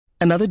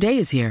Another day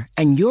is here,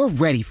 and you're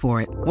ready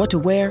for it. What to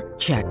wear?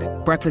 Check.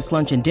 Breakfast,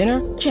 lunch, and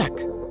dinner? Check.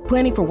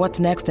 Planning for what's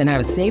next and how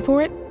to save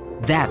for it?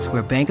 That's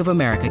where Bank of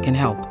America can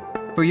help.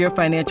 For your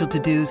financial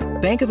to-dos,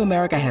 Bank of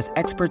America has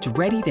experts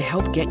ready to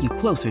help get you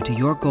closer to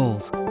your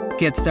goals.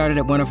 Get started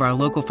at one of our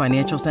local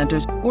financial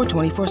centers or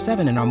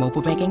 24/7 in our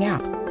mobile banking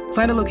app.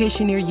 Find a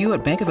location near you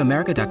at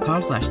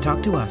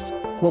bankofamerica.com/talktous.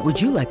 What would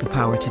you like the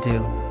power to do?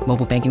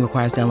 Mobile banking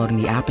requires downloading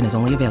the app and is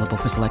only available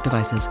for select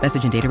devices.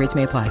 Message and data rates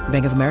may apply.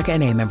 Bank of America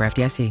N.A., member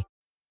FDIC.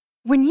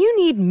 When you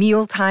need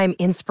mealtime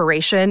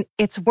inspiration,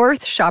 it's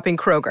worth shopping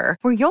Kroger,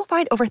 where you'll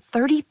find over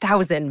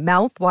 30,000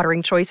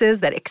 mouth-watering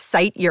choices that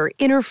excite your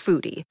inner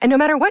foodie. And no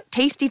matter what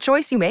tasty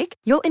choice you make,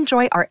 you'll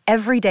enjoy our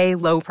everyday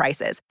low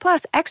prices,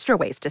 plus extra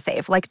ways to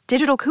save, like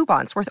digital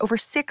coupons worth over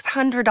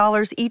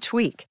 $600 each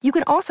week. You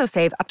can also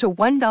save up to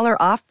 $1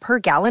 off per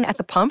gallon at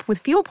the pump with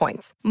fuel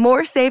points.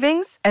 More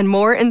savings and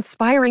more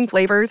inspiring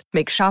flavors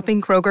make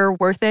shopping Kroger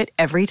worth it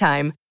every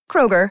time.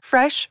 Kroger,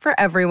 fresh for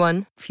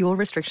everyone. Fuel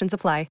restrictions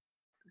apply.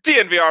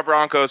 DNVR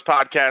Broncos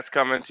Podcast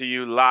coming to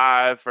you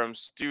live from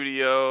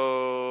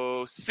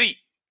Studio C.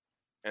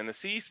 And the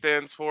C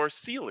stands for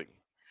ceiling,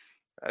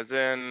 as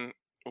in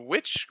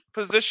which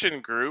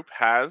position group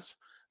has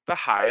the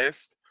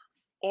highest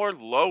or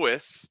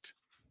lowest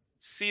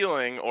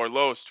ceiling or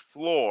lowest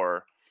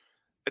floor.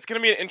 It's going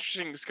to be an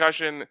interesting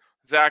discussion.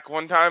 Zach,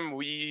 one time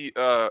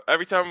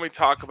every time we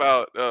talk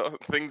about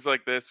things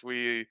like this,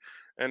 we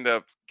end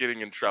up getting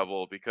in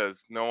trouble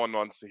because no one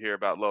wants to hear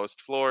about lowest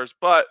floors,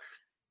 but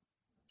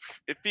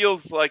it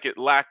feels like it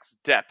lacks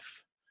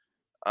depth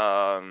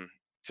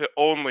to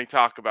only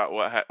talk about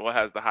what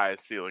has the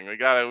highest ceiling. We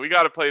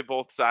gotta play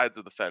both sides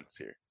of the fence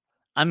here.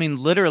 I mean,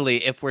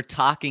 literally, if we're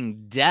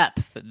talking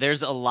depth,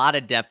 there's potentially a lot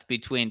of depth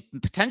between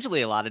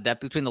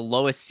the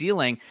lowest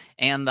ceiling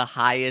and the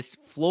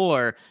highest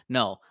floor.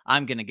 No,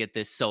 I'm going to get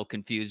this so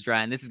confused,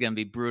 Ryan. This is going to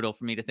be brutal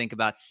for me to think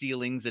about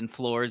ceilings and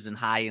floors and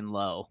high and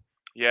low.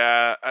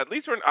 Yeah, at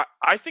least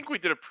I think we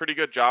did a pretty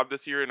good job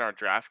this year in our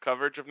draft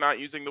coverage of not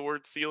using the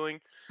word ceiling.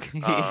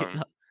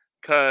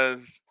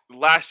 Because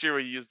last year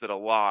we used it a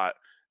lot.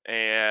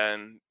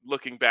 And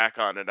looking back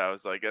on it, I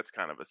was like, that's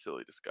kind of a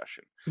silly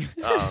discussion.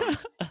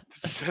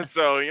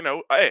 So,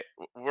 hey,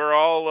 we're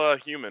all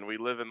human. We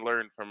live and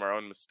learn from our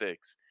own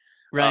mistakes.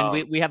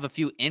 Ryan, we have a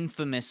few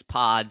infamous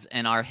pods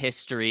in our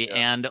history, yes.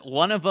 And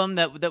one of them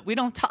that we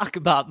don't talk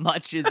about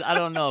much is, I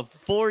don't know,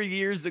 4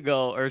 years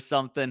ago or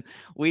something,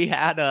 we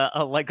had a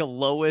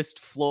lowest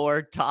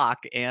floor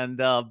talk, and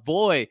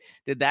boy,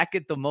 did that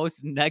get the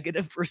most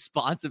negative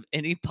response of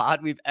any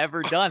pod we've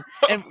ever done.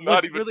 And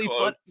what's really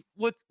fun,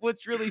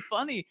 what's really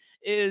funny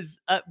is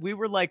we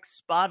were like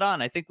spot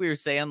on. I think we were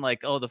saying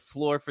like, oh, the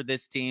floor for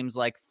this team's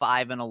like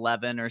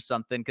 5-11 or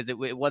something, because it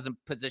wasn't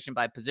position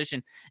by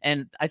position,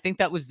 and I think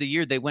that was the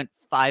year they went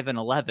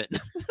 5-11.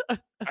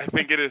 I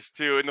think it is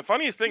too. And the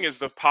funniest thing is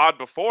the pod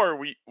before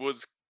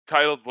was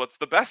titled "What's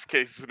the best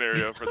case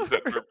scenario for the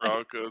Denver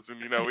Broncos?" And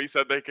we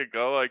said they could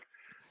go like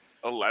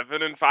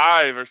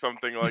 11-5 or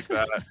something like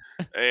that.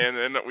 and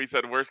then we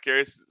said worst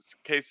case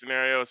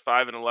scenario is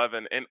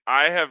 5-11. And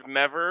I have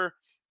never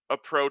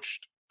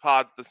approached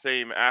pods the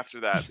same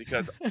after that,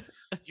 because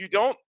you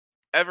don't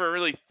ever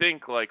really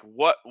think like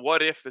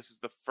what if this is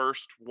the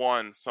first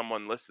one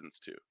someone listens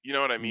to, you know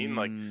what I mean?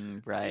 Like,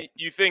 right,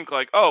 you think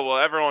like, oh well,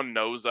 everyone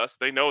knows us,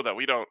 they know that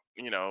we don't,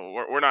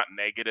 we're not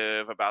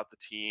negative about the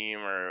team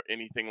or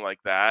anything like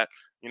that.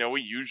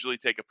 We usually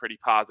take a pretty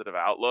positive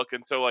outlook,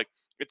 and so like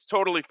it's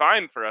totally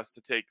fine for us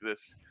to take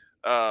this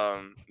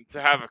to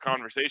have a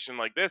conversation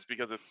like this,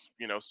 because it's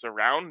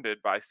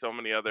surrounded by so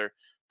many other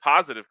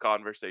positive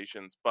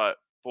conversations. But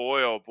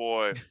boy, oh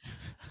boy,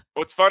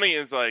 what's funny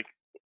is like,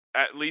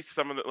 at least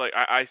some of the, like,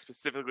 I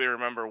specifically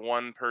remember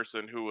one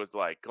person who was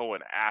like going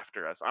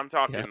after us. I'm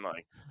talking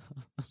like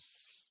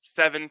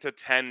 7 to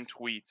 10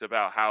 tweets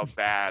about how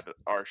bad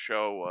our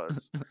show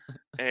was.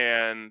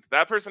 And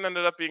that person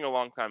ended up being a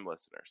longtime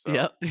listener.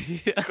 So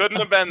couldn't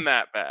have been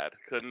that bad.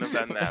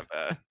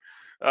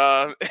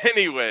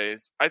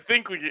 Anyways, I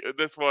think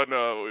this one,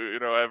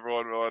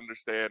 everyone will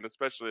understand,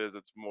 especially as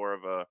it's more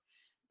of a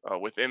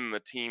within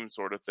the team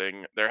sort of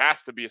thing. There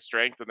has to be a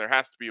strength and there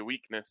has to be a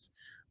weakness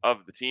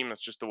of the team.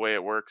 That's just the way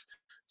it works.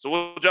 So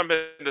we'll jump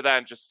into that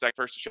in just a sec.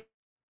 First, shout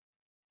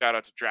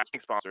out to Draft,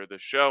 sponsor of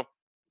this show.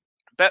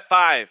 Bet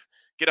 5.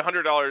 Get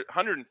 $150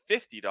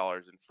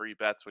 in free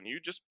bets when you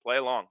just play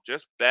along.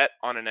 Just bet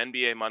on an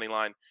NBA money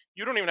line.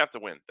 You don't even have to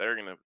win. They're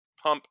going to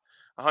pump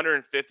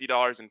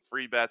 $150 in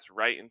free bets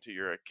right into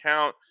your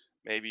account.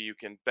 Maybe you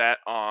can bet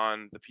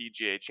on the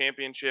PGA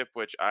Championship,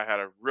 which I had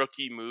a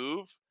rookie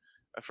move.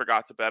 I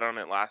forgot to bet on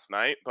it last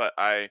night, but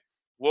I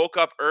woke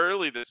up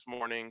early this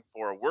morning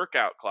for a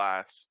workout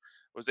class,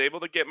 was able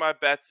to get my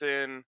bets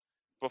in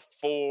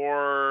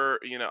before,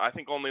 I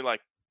think only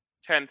like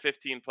 10,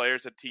 15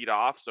 players had teed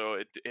off, so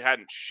it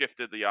hadn't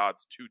shifted the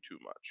odds too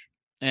much.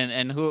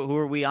 And who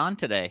are we on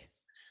today?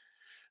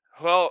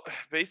 Well,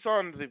 based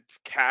on the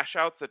cash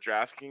outs that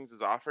DraftKings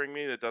is offering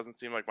me, it doesn't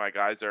seem like my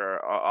guys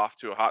are off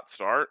to a hot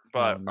start,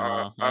 but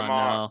I'm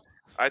on.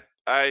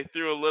 I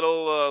threw a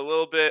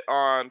little bit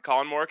on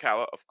Colin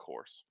Morikawa, of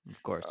course.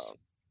 Of course.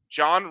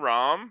 John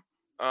Rahm,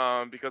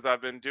 because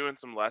I've been doing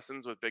some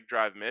lessons with Big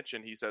Drive Mitch,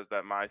 and he says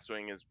that my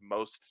swing is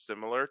most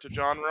similar to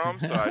John Rahm,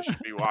 so I should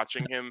be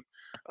watching him,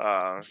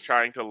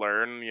 trying to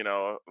learn,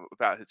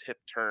 about his hip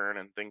turn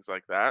and things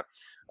like that.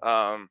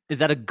 Is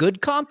that a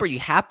good comp? Are you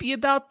happy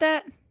about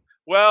that?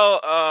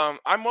 Well,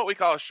 I'm what we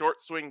call a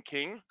short swing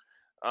king.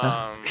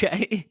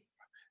 Okay.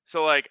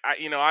 So I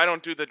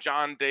don't do the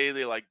John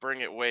Daly,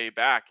 bring it way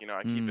back.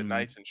 I keep it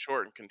nice and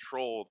short and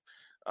controlled.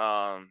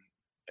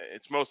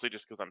 It's mostly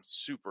just because I'm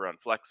super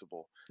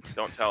unflexible.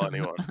 Don't tell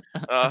anyone.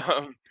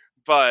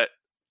 But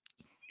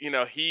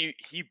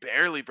he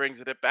barely brings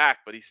it back,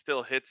 but he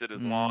still hits it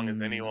as long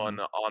as anyone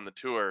on the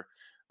tour.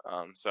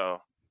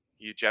 So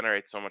you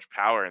generate so much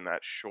power in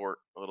that short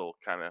little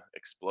kind of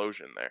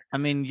explosion there. I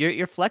mean,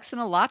 you're flexing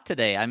a lot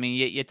today. I mean,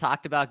 you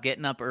talked about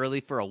getting up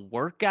early for a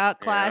workout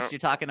class. Yeah. You're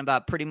talking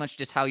about pretty much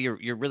just how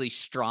you're really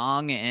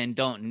strong and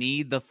don't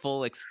need the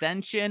full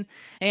extension.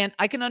 And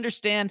I can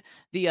understand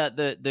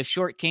the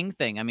short king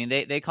thing. I mean,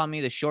 they call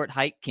me the short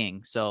height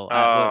king, so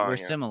we're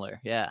Yes. similar.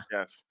 Yeah.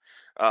 Yes.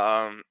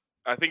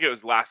 I think it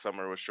was last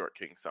summer was Short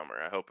King summer.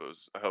 I hope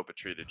it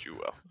treated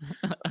you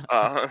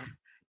well.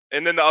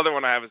 And then the other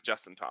one I have is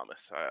Justin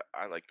Thomas.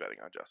 I like betting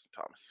on Justin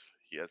Thomas.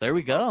 There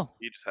we go.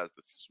 He just has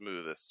the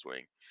smoothest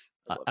swing.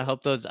 I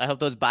hope those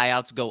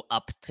buyouts go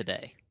up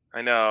today.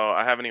 I know.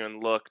 I haven't even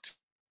looked.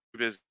 Too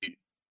busy,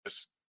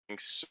 just being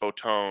so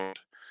toned.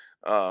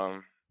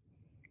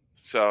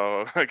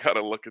 So I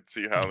gotta look and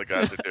see how the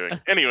guys are doing.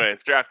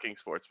 Anyways, DraftKings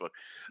Sportsbook.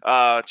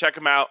 Check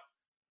them out.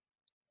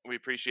 We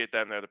appreciate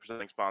them. They're the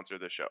presenting sponsor of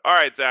this show. All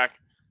right,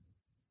 Zach.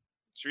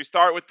 Should we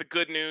start with the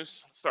good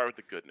news? Let's start with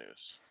the good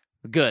news.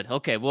 Good.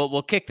 Okay.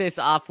 We'll kick this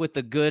off with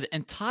the good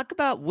and talk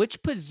about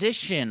which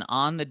position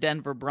on the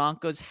Denver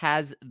Broncos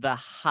has the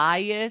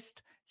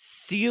highest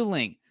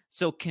ceiling,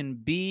 so can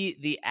be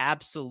the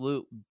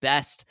absolute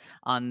best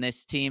on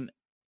this team.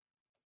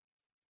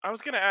 I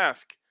was going to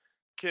ask,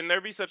 can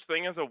there be such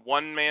thing as a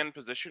one-man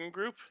position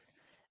group?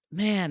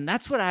 Man,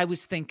 that's what I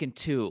was thinking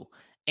too.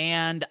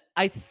 And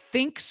I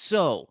think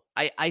so.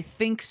 I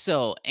think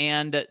so.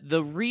 And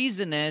the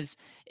reason is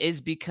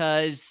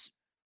because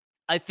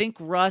I think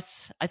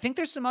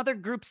there's some other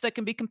groups that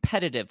can be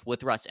competitive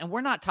with Russ. And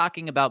we're not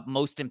talking about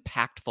most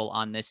impactful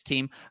on this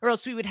team, or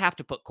else we would have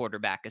to put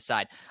quarterback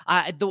aside.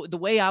 The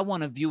way I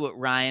want to view it,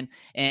 Ryan,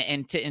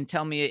 and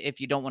tell me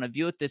if you don't want to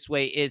view it this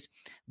way, is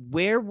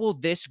where will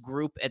this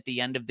group at the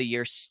end of the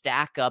year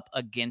stack up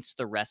against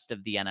the rest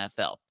of the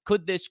NFL?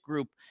 Could this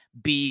group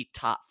be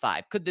top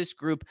 5? Could this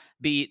group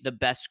be the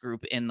best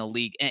group in the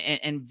league?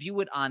 And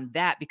view it on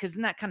that, because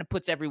then that kind of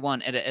puts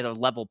everyone at a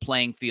level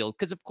playing field.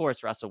 Because, of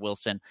course, Russell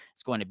Wilson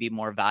is going to be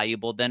more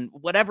valuable than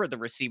whatever the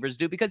receivers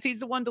do because he's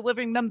the one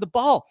delivering them the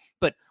ball.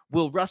 But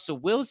will Russell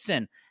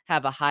Wilson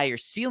have a higher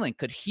ceiling?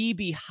 Could he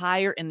be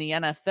higher in the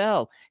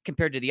NFL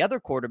compared to the other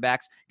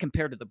quarterbacks,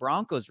 compared to the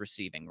Broncos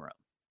receiving room?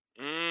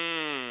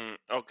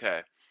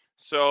 Okay.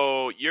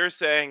 So you're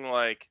saying,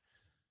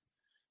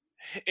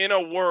 in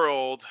a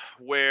world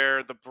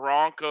where the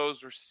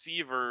Broncos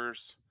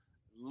receivers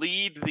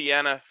lead the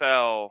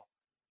NFL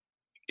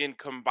in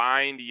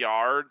combined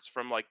yards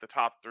from the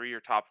top 3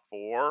 or top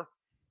 4,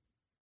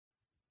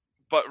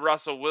 but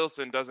Russell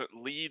Wilson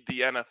doesn't lead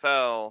the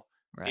NFL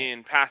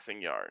in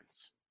passing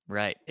yards.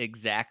 Right.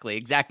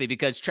 Exactly.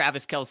 Because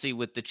Travis Kelce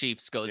with the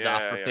Chiefs goes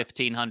off for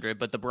 1,500,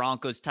 but the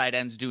Broncos tight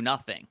ends do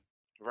nothing.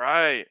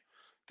 Right.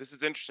 This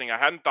is interesting. I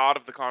hadn't thought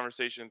of the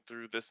conversation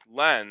through this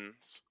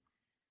lens,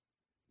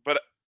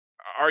 but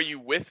are you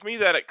with me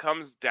that it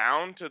comes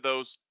down to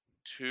those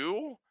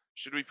two?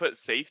 Should we put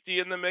safety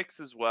in the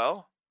mix as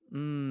well?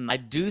 I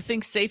do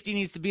think safety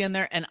needs to be in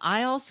there. And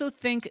I also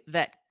think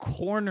that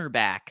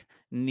cornerback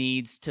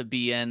needs to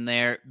be in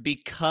there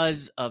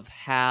because of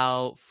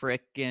how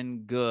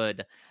freaking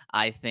good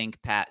I think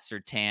Pat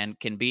Surtain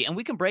can be. And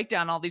we can break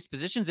down all these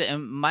positions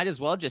and might as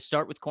well just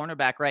start with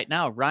cornerback right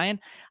now. Ryan,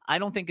 I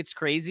don't think it's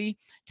crazy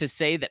to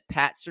say that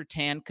Pat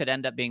Surtain could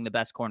end up being the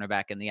best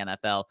cornerback in the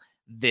NFL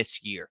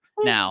this year.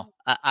 Now,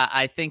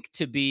 I think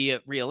to be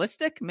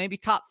realistic, maybe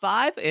top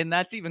 5, and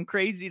that's even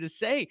crazy to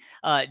say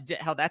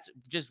how that's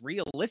just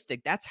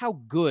realistic. That's how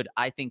good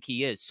I think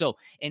he is. So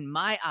in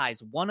my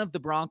eyes, one of the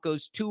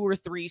Broncos' 2 or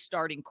 3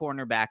 starting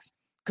cornerbacks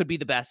could be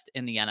the best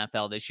in the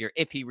NFL this year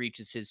if he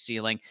reaches his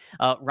ceiling.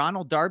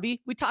 Ronald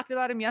Darby, we talked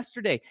about him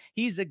yesterday.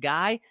 He's a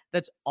guy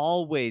that's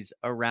always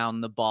around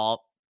the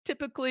ball.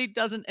 Typically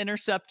doesn't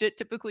intercept it,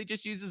 typically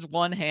just uses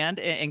one hand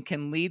and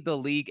can lead the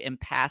league in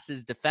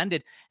passes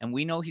defended. And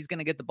we know he's going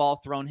to get the ball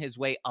thrown his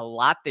way a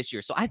lot this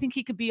year. So I think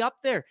he could be up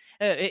there.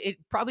 It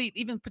probably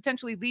even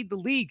potentially lead the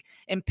league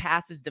in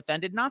passes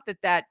defended. Not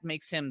that that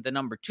makes him the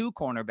number 2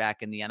 cornerback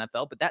in the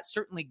NFL, but that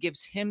certainly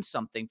gives him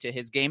something to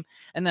his game.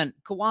 And then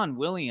K'Waun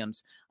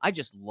Williams, I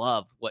just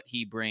love what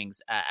he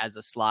brings as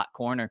a slot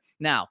corner.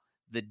 Now,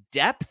 the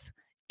depth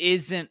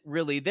isn't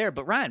really there,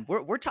 but Ryan,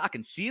 we're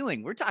talking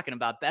ceiling. We're talking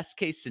about best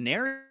case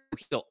scenario.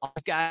 All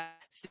guys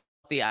stay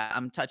healthy.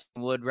 I'm touching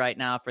wood right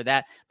now for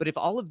that. But if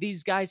all of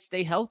these guys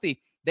stay healthy,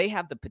 they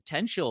have the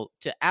potential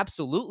to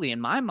absolutely, in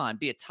my mind,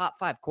 be a top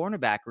 5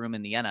 cornerback room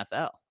in the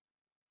NFL.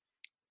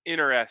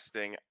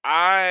 Interesting.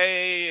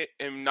 I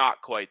am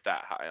not quite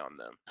that high on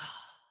them.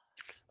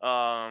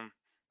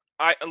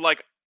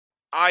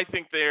 I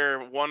think they're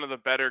one of the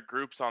better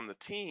groups on the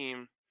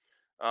team,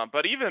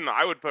 but even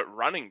I would put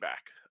running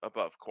back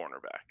above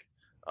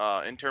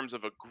cornerback in terms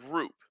of a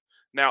group.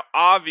 Now,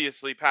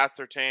 obviously, Pat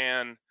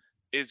Surtain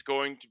is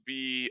going to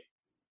be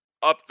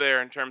up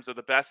there in terms of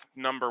the best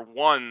number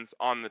ones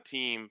on the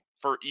team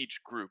for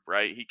each group,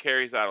 right? He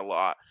carries that a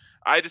lot.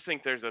 I just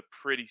think there's a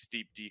pretty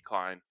steep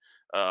decline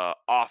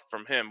off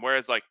from him.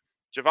 Whereas like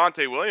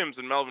Javonte Williams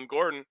and Melvin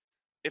Gordon,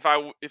 if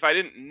I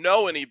didn't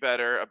know any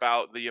better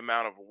about the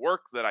amount of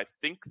work that I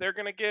think they're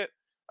going to get,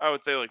 I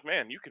would say like,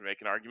 man, you can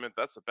make an argument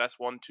that's the best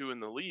 1-2 in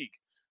the league.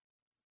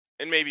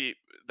 And maybe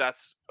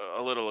that's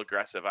a little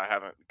aggressive. I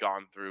haven't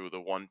gone through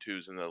the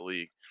 1-2s in the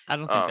league. I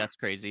don't think that's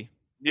crazy.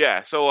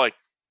 Yeah, so like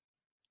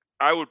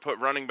I would put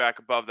running back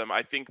above them.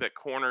 I think that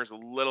corner's a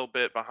little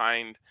bit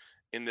behind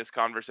in this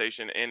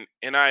conversation,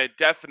 and I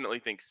definitely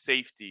think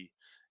safety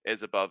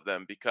is above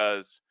them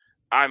because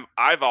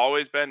I've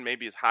always been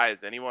maybe as high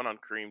as anyone on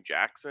Kareem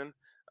Jackson.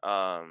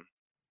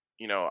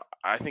 You know,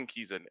 I think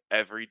he's an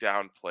every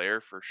down player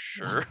for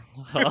sure.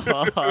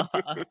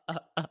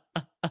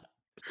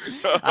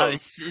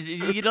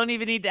 You don't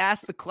even need to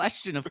ask the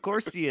question. Of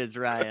course he is,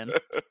 Ryan.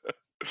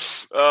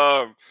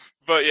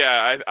 But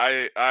yeah,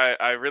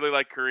 I really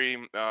like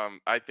Kareem.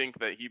 I think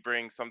that he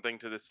brings something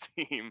to this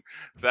team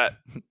that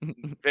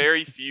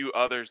very few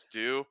others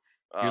do.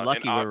 You're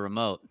lucky we're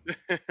remote.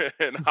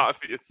 And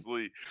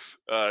obviously,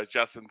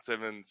 Justin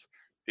Simmons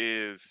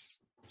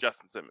is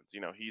Justin Simmons. You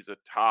know, he's a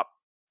top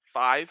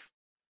 5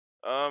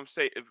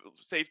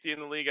 safety in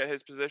the league at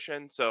his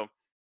position. So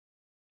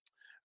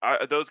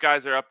those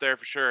guys are up there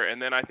for sure. And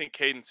then I think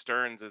Caden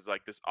Stearns is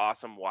like this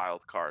awesome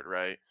wild card,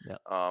 right? Yep.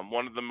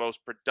 One of the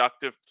most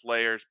productive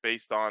players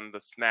based on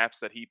the snaps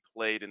that he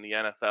played in the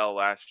NFL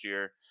last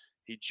year.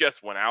 He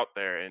just went out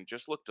there and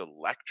just looked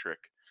electric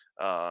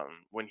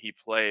when he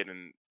played.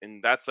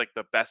 And that's like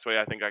the best way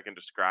I think I can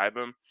describe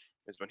him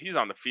is when he's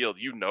on the field,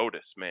 you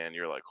notice, man,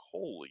 you're like,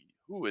 holy,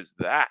 who is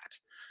that?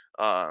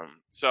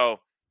 So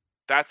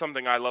that's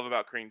something I love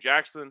about Kareem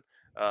Jackson.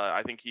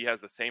 I think he has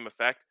the same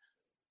effect.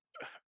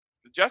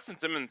 Justin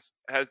Simmons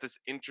has this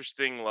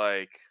interesting,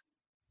 like,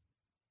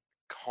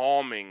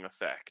 calming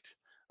effect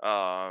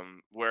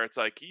where it's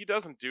like he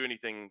doesn't do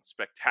anything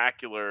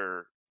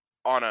spectacular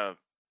on a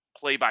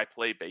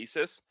play-by-play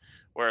basis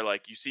where,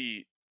 like, you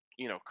see,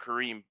 you know,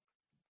 Kareem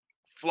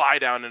fly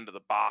down into the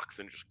box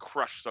and just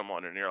crush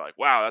someone, and you're like,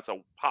 wow, that's a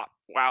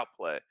wow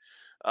play.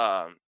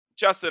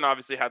 Justin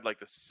obviously had like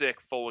the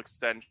sick full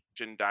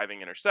extension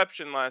diving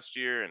interception last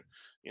year, and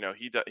you know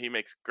he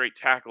makes great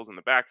tackles in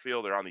the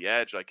backfield or on the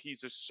edge. Like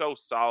he's just so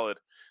solid.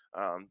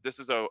 This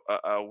is a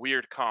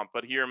weird comp,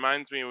 but he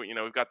reminds me. You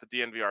know, we've got the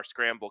DNVR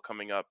Scramble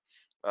coming up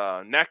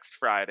next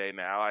Friday.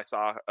 Now I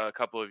saw a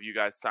couple of you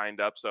guys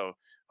signed up, so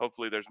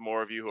hopefully there's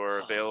more of you who are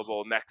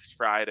available next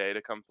Friday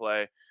to come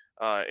play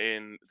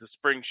in the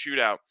spring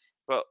shootout.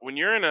 But when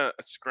you're in a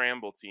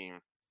scramble team,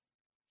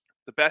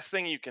 the best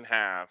thing you can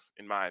have,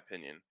 in my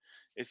opinion,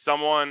 is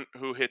someone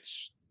who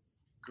hits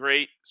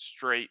great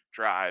straight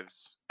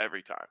drives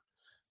every time.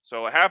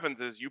 So what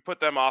happens is you put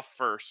them off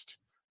first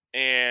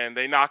and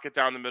they knock it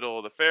down the middle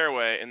of the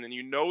fairway, and then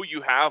you know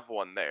you have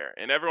one there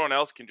and everyone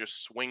else can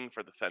just swing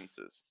for the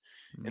fences.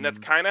 And that's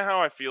kind of how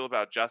I feel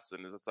about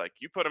Justin. Is it's like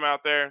you put him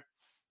out there,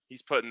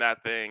 he's putting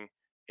that thing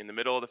in the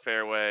middle of the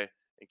fairway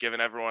and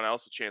giving everyone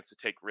else a chance to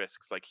take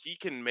risks. Like he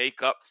can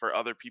make up for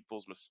other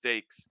people's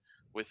mistakes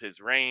with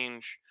his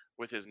range,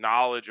 with his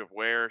knowledge of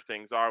where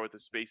things are, with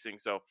his spacing.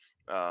 So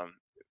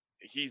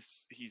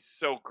he's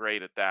so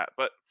great at that,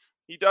 but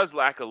he does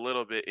lack a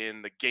little bit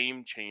in the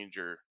game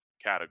changer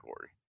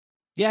category.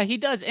 Yeah, he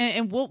does,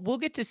 and we'll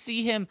get to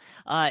see him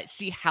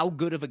see how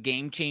good of a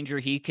game changer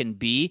he can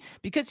be,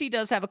 because he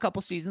does have a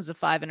couple seasons of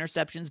 5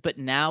 interceptions. But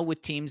now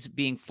with teams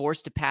being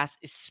forced to pass,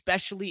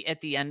 especially at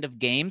the end of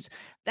games,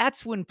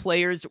 that's when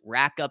players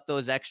rack up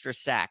those extra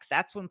sacks.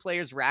 That's when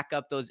players rack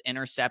up those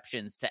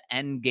interceptions to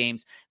end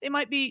games. They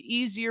might be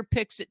easier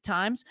picks at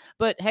times,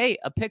 but hey,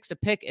 a pick's a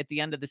pick at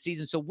the end of the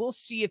season. So we'll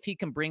see if he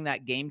can bring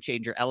that game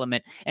changer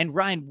element. And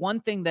Ryan,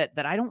 one thing that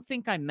I don't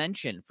think I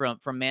mentioned from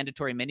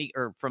mandatory mini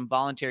or from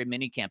voluntary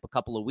mini camp a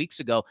couple of weeks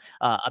ago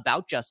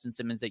about Justin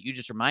Simmons that you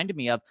just reminded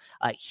me of,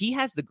 he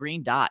has the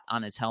green dot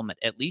on his helmet,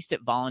 at least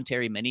at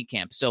voluntary mini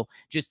camp. So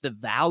just the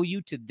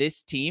value to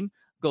this team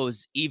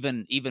goes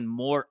even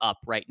more up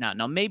right now.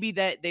 Now, maybe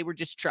that they were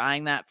just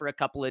trying that for a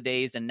couple of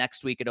days, and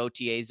next week at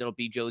OTAs, it'll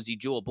be Josie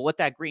Jewell. But what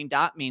that green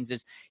dot means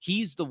is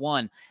he's the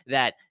one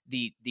that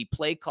the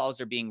play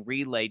calls are being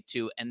relayed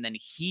to, and then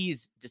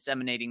he's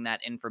disseminating that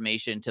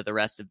information to the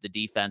rest of the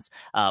defense,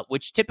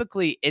 which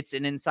typically it's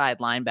an inside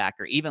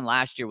linebacker. Even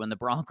last year when the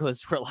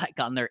Broncos were like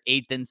on their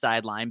 8th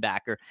inside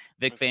linebacker,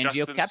 Vic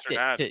Fangio kept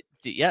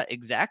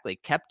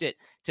it kept it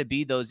to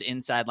be those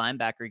inside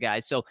linebacker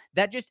guys. So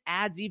that just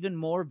adds even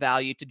more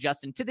value value to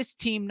Justin, to this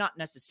team, not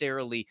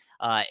necessarily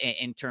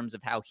in terms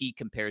of how he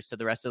compares to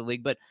the rest of the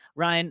league. But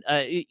Ryan,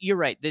 you're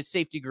right. This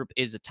safety group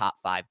is a top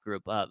 5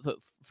 group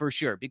for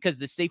sure, because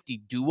the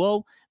safety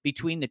duo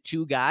between the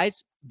two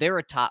guys, they're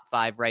a top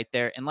 5 right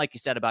there. And like you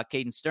said about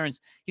Caden Stearns,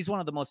 he's one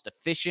of the most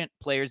efficient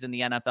players in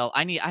the NFL.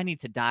 I need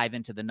to dive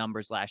into the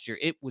numbers last year.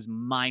 It was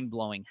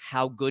mind-blowing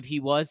how good he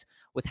was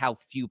with how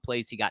few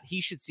plays he got.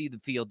 He should see the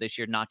field this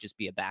year, not just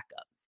be a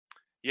backup.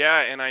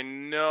 Yeah, and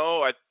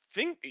I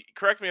think,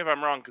 correct me if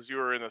I'm wrong, because you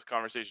were in this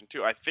conversation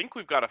too. I think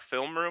we've got a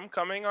film room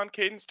coming on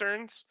Caden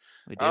Stearns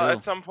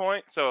at some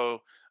point.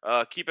 So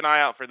keep an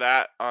eye out for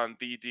that on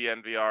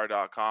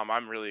DNVR.com.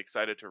 I'm really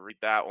excited to read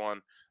that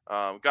one.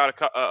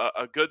 Got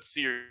a good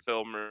series of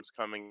film rooms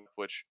coming,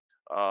 which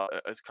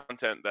is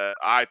content that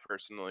I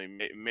personally,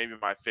 maybe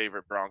my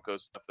favorite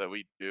Broncos stuff that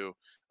we do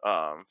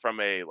from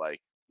a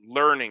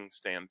learning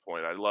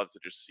standpoint. I love to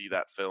just see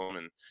that film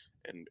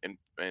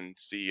and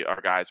see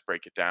our guys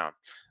break it down.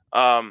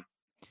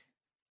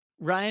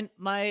 Ryan,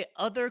 my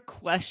other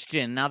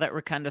question, now that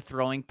we're kind of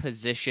throwing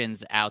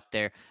positions out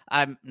there,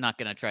 I'm not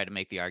going to try to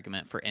make the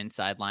argument for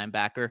inside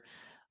linebacker,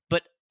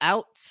 but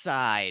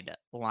outside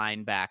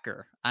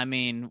linebacker, I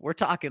mean, we're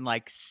talking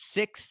like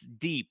 6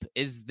 deep.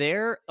 Is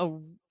there a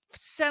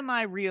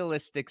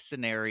semi-realistic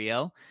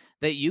scenario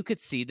that you could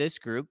see this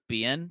group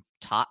being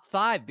top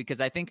 5? Because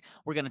I think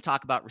we're going to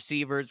talk about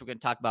receivers. We're going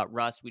to talk about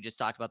Russ. We just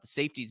talked about the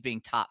safeties being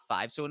top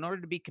 5. So in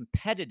order to be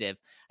competitive,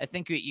 I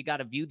think you got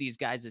to view these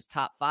guys as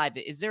top 5.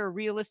 Is there a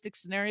realistic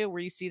scenario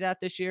where you see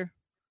that this year?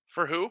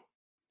 For who?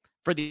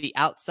 For the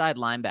outside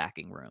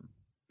linebacking room.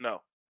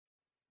 No.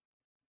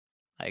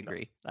 I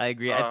agree. I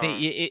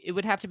think it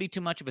would have to be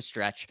too much of a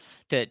stretch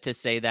to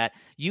say that.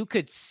 You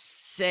could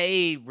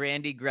say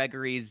Randy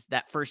Gregory's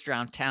that first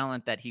round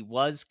talent that he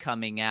was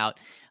coming out,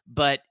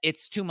 but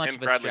it's too much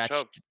of a stretch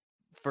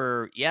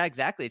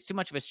exactly. It's too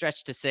much of a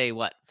stretch to say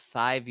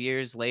 5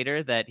 years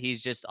later that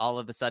he's just all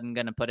of a sudden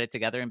going to put it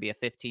together and be a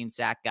 15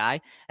 sack guy.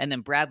 And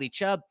then Bradley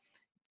Chubb,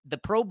 the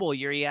Pro Bowl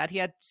year he had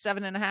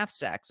 7.5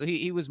 sacks. So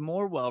he was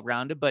more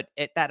well-rounded, but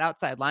at that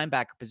outside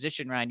linebacker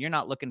position, Ryan, you're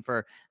not looking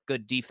for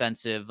good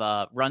defensive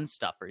run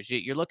stuffers.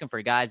 You're looking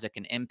for guys that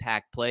can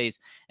impact plays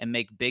and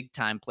make big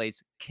time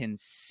plays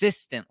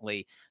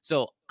consistently.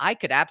 So I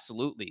could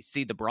absolutely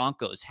see the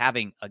Broncos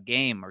having a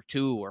game or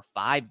 2 or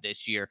 5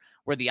 this year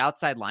where the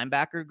outside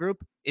linebacker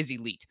group is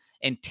elite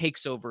and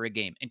takes over a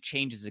game and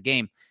changes a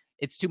game.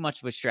 It's too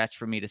much of a stretch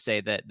for me to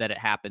say that it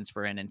happens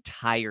for an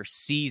entire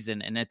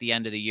season. And at the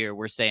end of the year,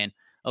 we're saying,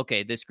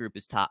 okay, this group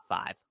is top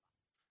 5.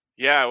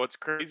 Yeah. What's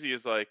crazy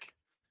is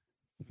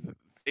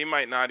they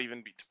might not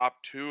even be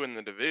top 2 in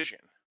the division.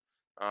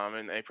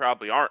 And they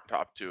probably aren't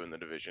top 2 in the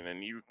division.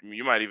 And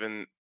you might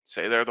even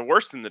say they're the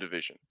worst in the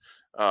division.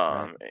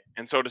 Right.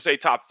 And so to say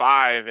top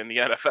 5 in the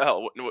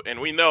NFL, and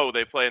we know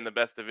they play in the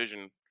best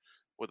division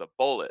with a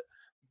bullet,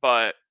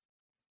 but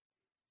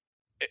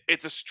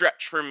it's a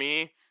stretch for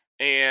me.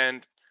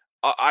 And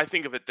I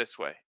think of it this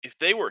way. If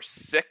they were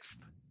 6th,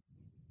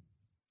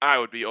 I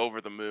would be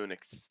over the moon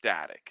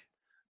ecstatic.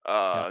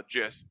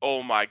 Just,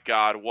 oh my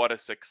God, what a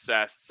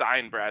success.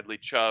 Sign Bradley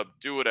Chubb.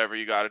 Do whatever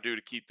you got to do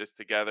to keep this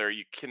together.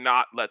 You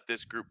cannot let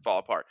this group fall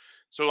apart.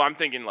 So I'm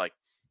thinking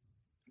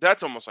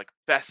that's almost like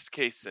best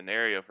case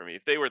scenario for me.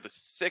 If they were the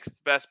 6th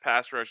best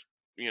pass rush,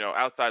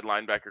 outside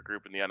linebacker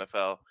group in the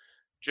NFL,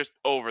 just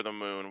over the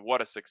moon.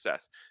 What a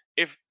success.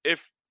 If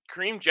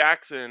Kareem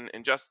Jackson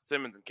and Justin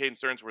Simmons and Caden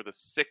Stearns were the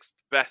 6th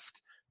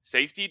best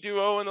safety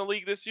duo in the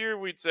league this year,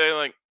 we'd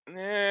say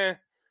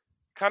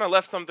kind of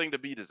left something to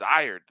be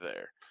desired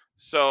there.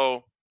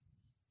 So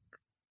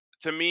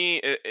to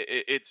me,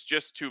 it's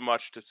just too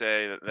much to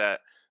say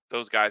that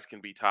those guys can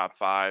be top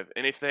 5.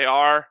 And if they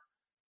are,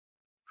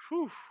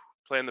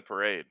 playing the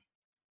parade.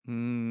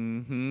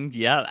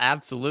 Yeah,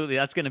 absolutely.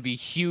 That's going to be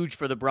huge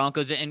for the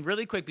Broncos. And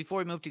really quick, before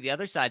we move to the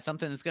other side,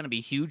 something that's going to be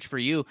huge for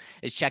you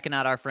is checking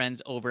out our friends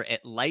over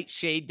at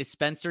Lightshade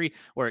Dispensary,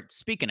 where,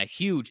 speaking of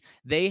huge,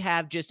 they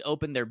have just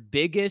opened their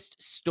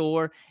biggest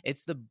store.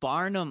 It's the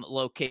Barnum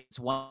location. It's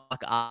 1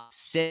 block off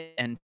Sit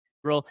and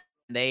Federal.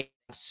 They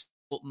have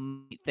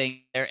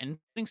thing there, and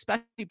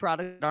specialty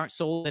products that aren't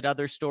sold at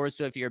other stores.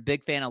 So if you're a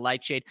big fan of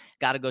Lightshade,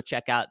 got to go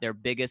check out their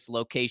biggest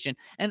location.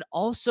 And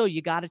also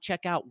you got to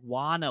check out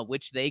Wana,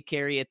 which they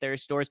carry at their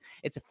stores.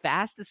 It's a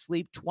fast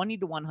asleep 20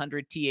 to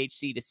 100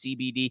 THC to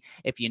CBD.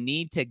 If you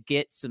need to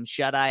get some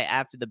shut eye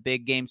after the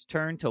big games,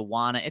 turn to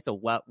Wana. It's a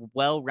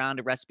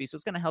well-rounded recipe, so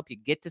it's going to help you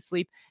get to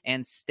sleep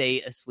and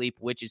stay asleep,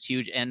 which is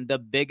huge. And the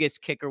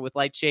biggest kicker with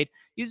Lightshade,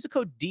 use the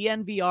code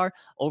DNVR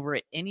over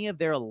at any of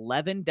their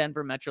 11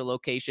 Denver Metro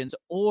locations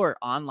or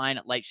online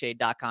at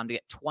lightshade.com to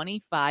get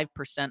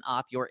 25%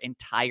 off your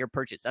entire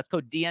purchase. That's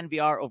code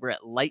DNVR over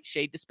at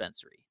Lightshade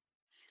Dispensary.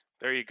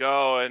 There you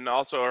go. And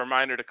also a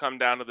reminder to come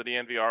down to the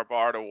DNVR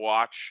bar to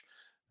watch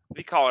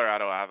the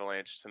Colorado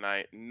Avalanche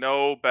tonight.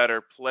 No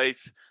better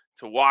place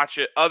to watch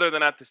it other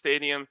than at the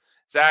stadium.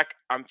 Zach,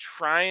 I'm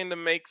trying to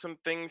make some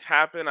things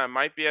happen. I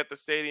might be at the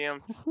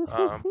stadium,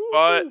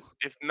 but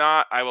if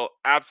not, I will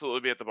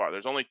absolutely be at the bar.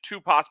 There's only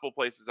 2 possible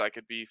places I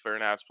could be for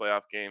an Avs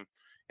playoff game,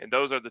 And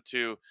those are the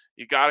two.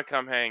 You got to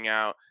come hang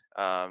out.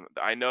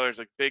 I know there's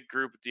a big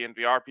group of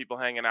DNVR people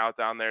hanging out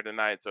down there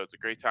tonight, so it's a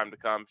great time to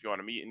come if you want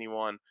to meet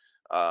anyone.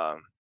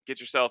 Get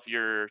yourself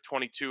your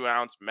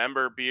 22-ounce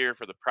member beer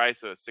for the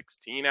price of a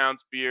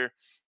 16-ounce beer.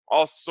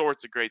 All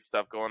sorts of great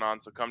stuff going on,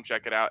 so come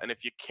check it out. And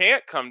if you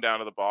can't come down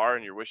to the bar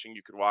and you're wishing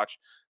you could watch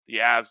the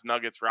Avs,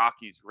 Nuggets,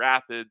 Rockies,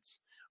 Rapids,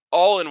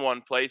 all in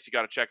one place, you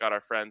got to check out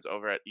our friends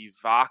over at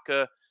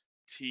Evoca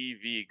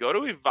TV. Go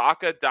to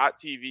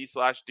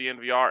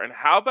evoca.tv/DNVR. And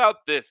how about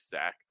this,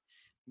 Zach?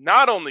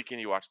 Not only can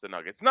you watch the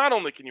Nuggets, not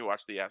only can you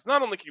watch the Avs,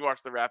 not only can you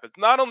watch the Rapids,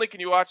 not only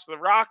can you watch the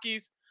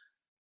Rockies,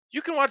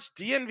 you can watch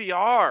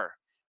DNVR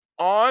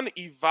on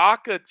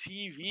Evoca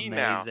TV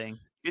now. Amazing.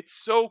 It's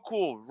so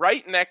cool.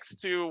 Right next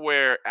to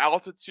where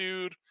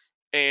Altitude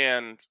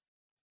and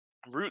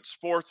Root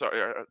Sports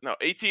are, no,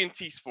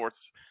 AT&T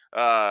Sports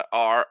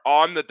are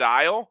on the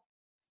dial.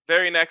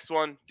 Very next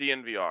one,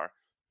 DNVR.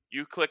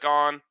 You click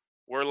on,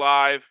 we're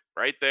live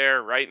right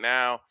there, right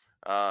now,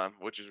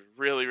 which is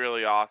really,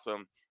 really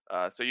awesome.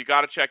 So you got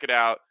to check it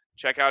out.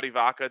 Check out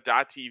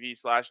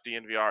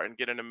evoca.tv/DNVR and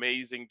get an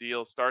amazing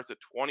deal. Starts at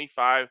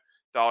 $25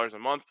 a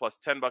month plus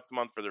 $10 a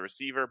month for the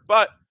receiver.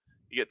 But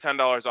you get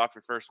 $10 off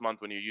your first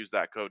month when you use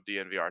that code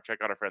DNVR. Check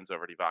out our friends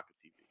over at Evoca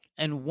TV.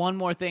 And one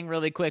more thing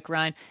really quick,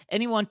 Ryan.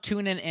 Anyone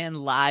tuning in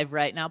live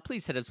right now,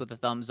 please hit us with a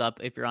thumbs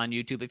up if you're on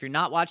YouTube. If you're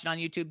not watching on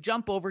YouTube,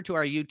 jump over to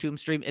our YouTube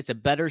stream. It's a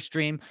better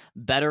stream,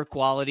 better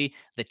quality.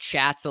 The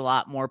chat's a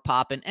lot more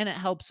popping, and it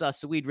helps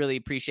us, so we'd really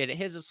appreciate it.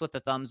 Hit us with a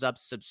thumbs up,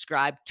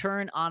 subscribe,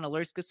 turn on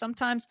alerts, because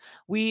sometimes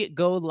we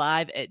go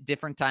live at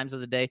different times of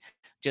the day,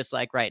 just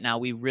like right now.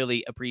 We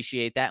really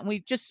appreciate that, and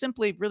we just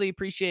simply really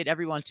appreciate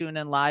everyone tuning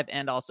in live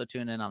and also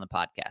tuning in on the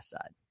podcast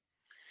side.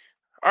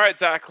 All right,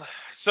 Zach.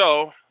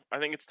 So I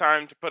think it's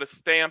time to put a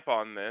stamp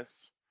on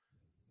this.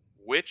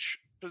 Which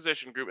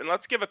position group, and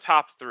let's give a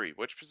top three,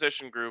 which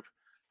position group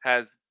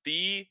has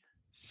the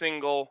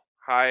single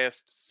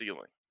highest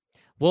ceiling?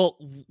 Well,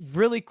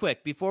 really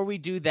quick, before we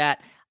do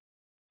that,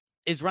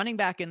 is running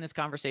back in this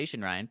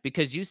conversation, Ryan?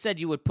 Because you said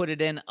you would put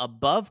it in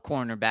above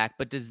cornerback,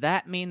 but does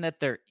that mean that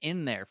they're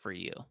in there for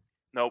you?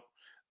 Nope.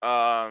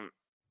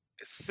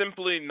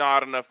 Simply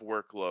not enough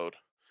workload.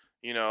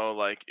 You know,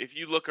 like if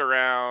you look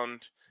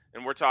around,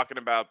 and we're talking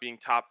about being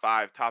top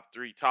 5, top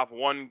 3, top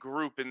 1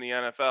 group in the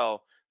NFL,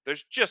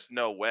 there's just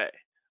no way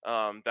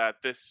that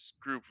this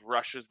group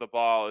rushes the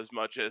ball as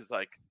much as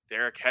like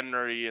Derrick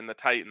Henry and the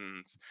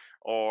Titans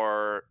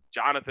or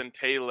Jonathan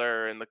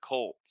Taylor and the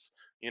Colts.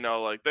 You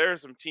know, like there are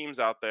some teams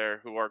out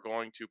there who are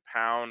going to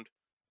pound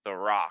the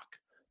rock.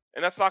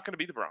 And that's not going to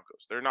be the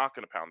Broncos. They're not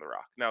going to pound the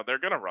rock. Now, they're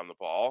going to run the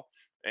ball,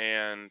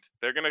 and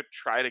they're going to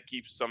try to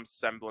keep some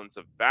semblance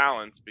of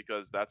balance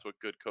because that's what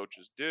good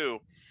coaches do.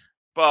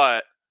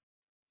 But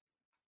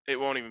it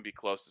won't even be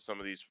close to some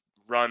of these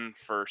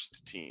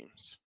run-first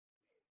teams.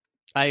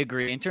 I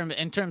agree. In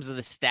terms of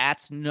the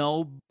stats,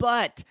 no.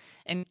 But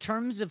in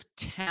terms of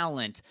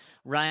talent,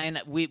 Ryan,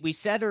 we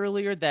said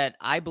earlier that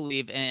I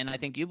believe, and I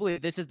think you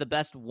believe, this is the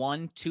best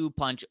 1-2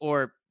 punch,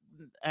 or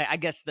I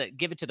guess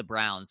give it to the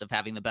Browns of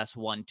having the best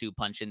 1-2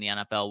 punch in the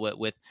NFL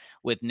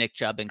with Nick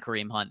Chubb and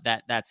Kareem Hunt.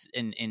 That's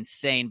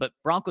insane. But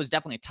Broncos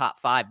definitely a top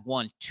 5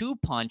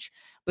 1-2 punch.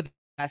 But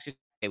ask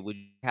yourself, would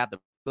you have the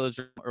Broncos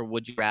or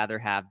would you rather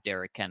have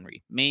Derrick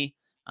Henry? Me,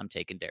 I'm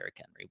taking Derrick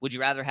Henry. Would you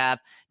rather have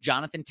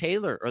Jonathan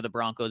Taylor or the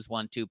Broncos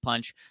 1-2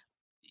 punch?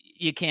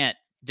 You can't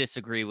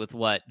disagree with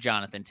what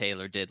Jonathan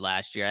Taylor did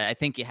last year. I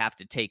think you have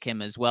to take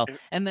him as well.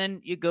 And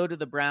then you go to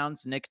the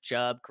Browns, Nick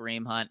Chubb,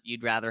 Kareem Hunt.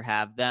 You'd rather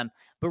have them.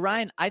 But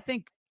Ryan, I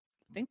think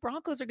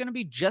Broncos are going to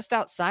be just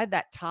outside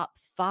that top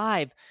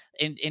 5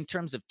 in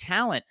terms of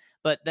talent.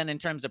 But then in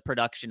terms of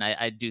production,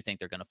 I do think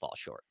they're going to fall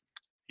short.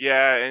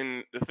 Yeah,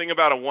 and the thing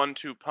about a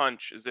 1-2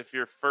 punch is if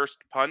your first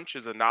punch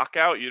is a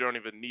knockout, you don't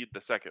even need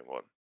the second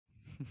one.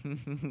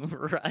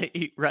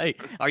 Right.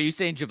 Are you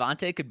saying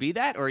Javonte could be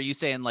that, or are you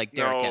saying like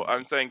Derrick Henry? No,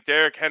 I'm saying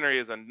Derrick Henry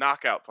is a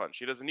knockout punch.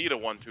 He doesn't need a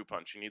 1-2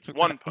 punch. He needs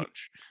one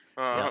punch.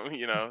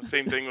 You know,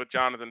 same thing with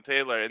Jonathan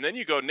Taylor. And then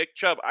you go Nick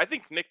Chubb. I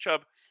think Nick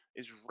Chubb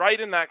is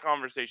right in that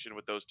conversation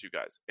with those two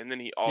guys. And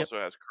then he also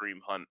has Kareem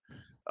Hunt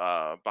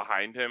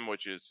behind him,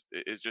 which is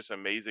just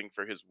amazing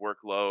for his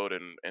workload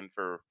and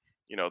for,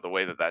 you know, the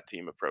way that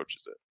team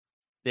approaches it.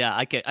 Yeah,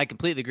 I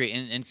completely agree.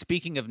 And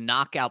speaking of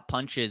knockout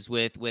punches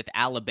with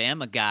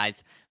Alabama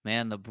guys,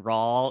 man, the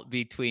brawl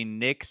between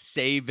Nick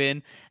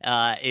Saban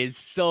is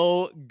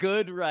so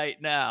good right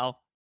now.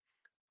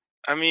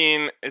 I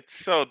mean,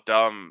 it's so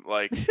dumb.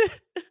 Like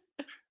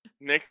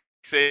Nick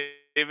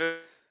Saban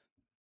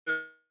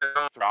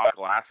through a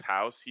glass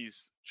house.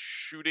 He's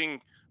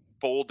shooting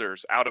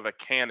boulders out of a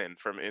cannon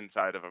from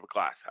inside of a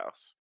glass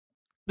house.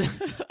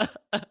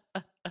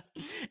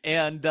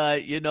 And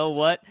you know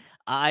what?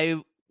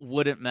 I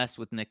wouldn't mess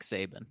with Nick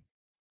Saban.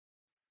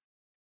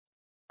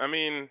 I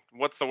mean,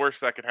 what's the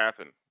worst that could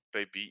happen?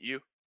 They beat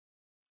you?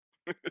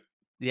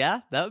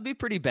 Yeah, that would be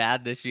pretty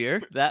bad this year.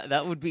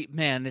 That would be,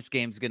 man, this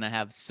game's going to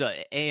have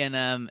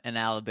A&M and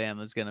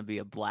Alabama is going to be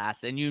a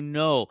blast. And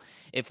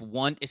if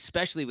one,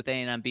 especially with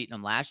A&M beating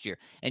them last year,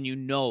 and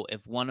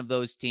if one of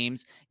those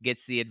teams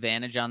gets the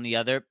advantage on the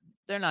other,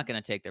 they're not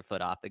going to take their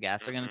foot off the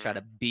gas. They're going to try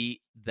to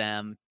beat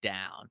them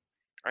down.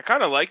 I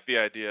kind of like the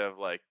idea of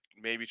like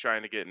maybe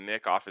trying to get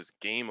Nick off his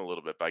game a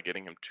little bit by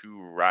getting him too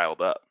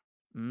riled up.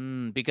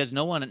 Because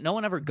no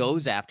one ever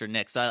goes after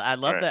Nick. So I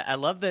love Right. that. I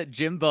love that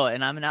Jimbo,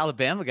 and I'm an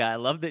Alabama guy. I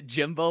love that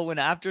Jimbo went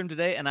after him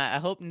today, and I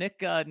hope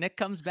Nick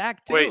comes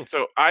back too. Wait,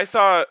 so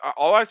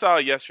all I saw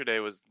yesterday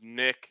was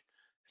Nick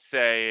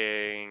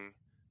saying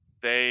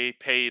they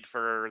paid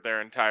for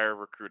their entire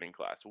recruiting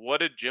class.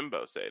 What did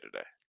Jimbo say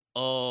today?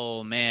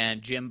 Oh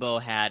man, Jimbo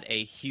had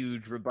a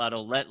huge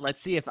rebuttal.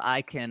 Let's see if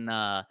I can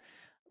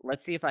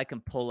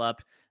pull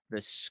up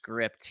the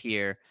script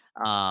here.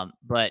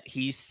 But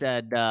he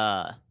said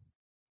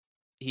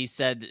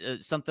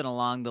something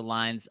along the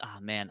lines, oh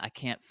man, I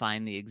can't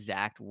find the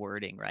exact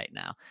wording right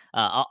now.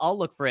 I'll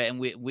look for it and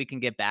we can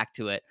get back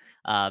to it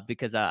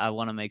because I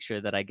want to make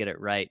sure that I get it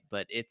right.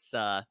 But it's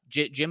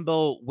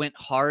Jimbo went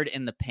hard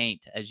in the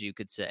paint, as you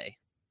could say.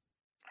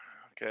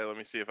 Okay, let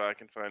me see if I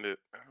can find it.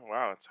 Oh,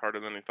 wow, it's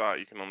harder than I thought.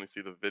 You can only see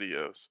the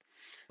videos.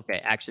 Okay,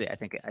 actually, I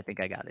think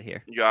I got it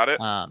here. You got it?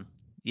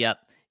 Yep.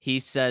 He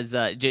says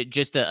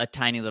just a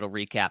tiny little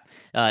recap.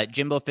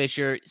 Jimbo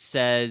Fisher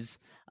says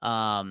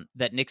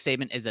that Nick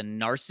Saban is a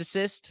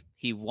narcissist.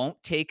 He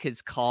won't take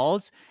his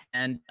calls.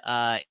 And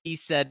he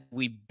said,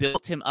 we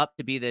built him up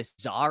to be this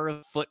czar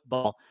of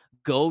football.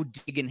 Go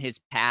dig in his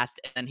past.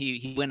 And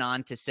he went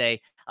on to say,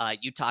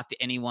 you talk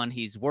to anyone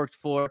he's worked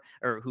for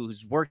or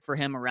who's worked for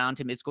him around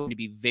him, it's going to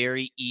be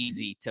very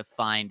easy to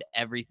find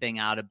everything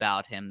out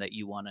about him that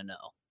you want to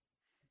know.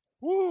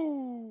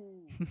 Woo!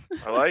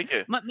 I like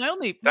it.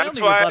 That's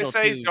why I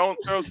say don't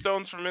throw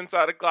stones from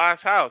inside a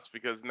glass house,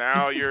 because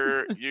now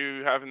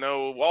you have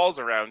no walls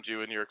around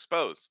you and you're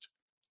exposed.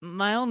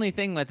 My only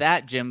thing with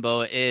that,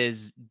 Jimbo,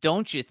 is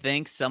don't you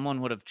think someone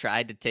would have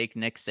tried to take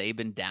Nick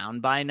Saban down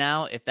by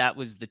now if that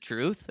was the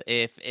truth?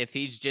 If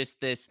he's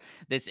just this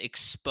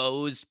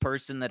exposed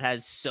person that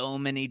has so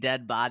many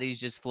dead bodies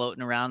just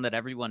floating around that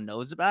everyone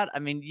knows about? I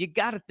mean, you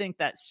got to think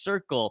that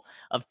circle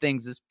of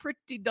things is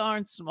pretty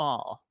darn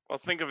small. Well,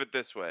 think of it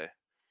this way.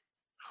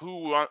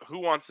 Who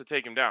wants to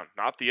take him down?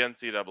 Not the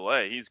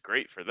NCAA. He's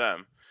great for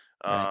them.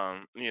 Right.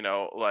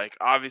 Like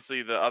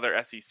obviously the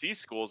other SEC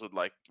schools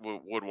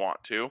would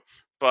want to,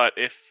 but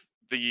if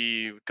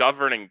the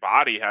governing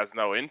body has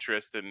no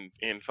interest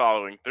in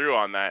following through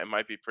on that, it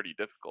might be pretty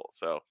difficult.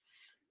 So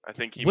I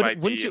think he might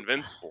be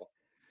invincible.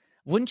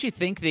 Wouldn't you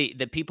think the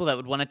people that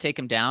would want to take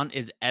him down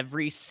is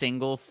every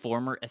single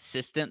former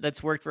assistant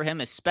that's worked for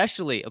him,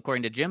 especially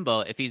according to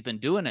Jimbo, if he's been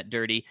doing it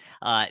dirty,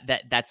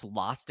 that's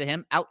lost to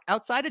him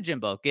outside of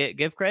Jimbo.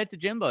 Give credit to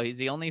Jimbo. He's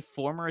the only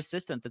former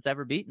assistant that's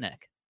ever beat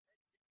Nick.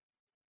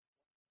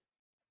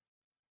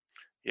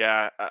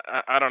 Yeah,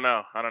 I don't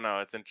know.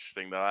 It's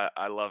interesting though.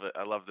 I love it.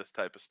 I love this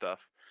type of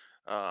stuff.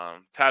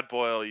 Tad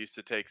Boyle used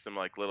to take some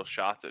like little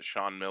shots at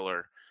Sean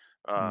Miller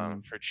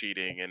for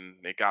cheating,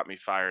 and it got me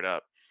fired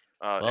up.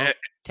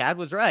 Tad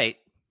was right.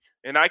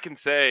 And I can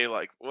say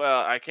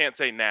I can't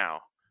say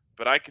now,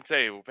 but I can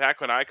say back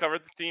when I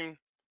covered the team,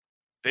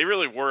 they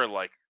really were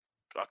like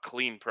a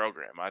clean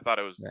program. I thought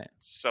it was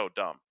so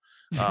dumb.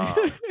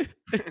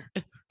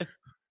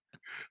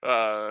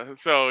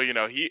 So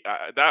he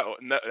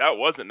that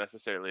wasn't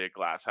necessarily a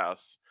glass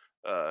house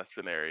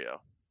scenario.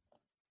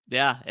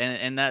 Yeah,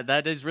 and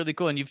that is really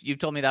cool. And you've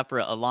told me that for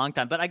a long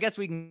time. But I guess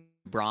we can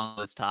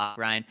Broncos talk,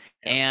 Ryan.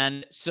 Yeah.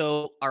 And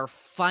so our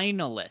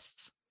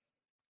finalists.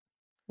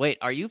 Wait,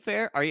 are you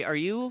fair? Are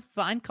you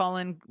fine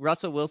calling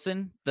Russell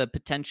Wilson the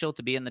potential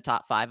to be in the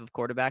top 5 of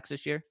quarterbacks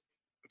this year?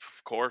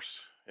 Of course,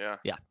 yeah.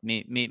 Yeah,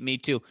 me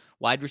too.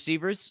 Wide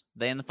receivers,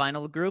 they in the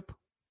final group?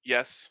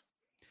 Yes.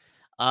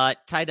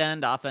 Tight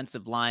end,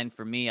 offensive line,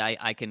 for me,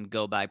 I can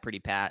go by pretty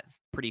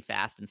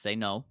fast and say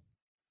no.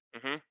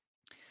 Mm-hmm.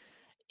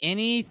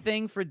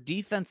 Anything for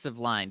defensive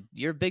line?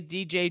 You're a big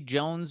DJ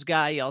Jones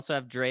guy. You also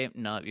have Dre.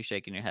 No, you're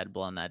shaking your head,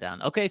 blowing that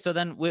down. Okay, so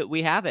then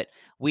we have it.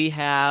 We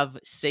have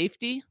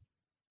safety,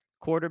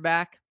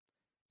 quarterback,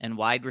 and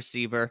wide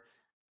receiver.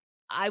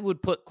 I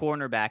would put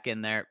cornerback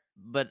in there,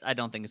 but I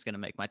don't think it's going to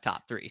make my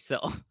top 3. So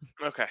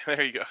okay,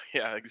 there you go.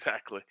 Yeah,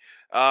 exactly.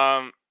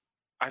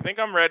 I think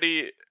I'm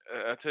ready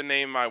to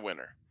name my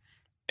winner,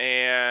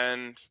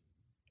 and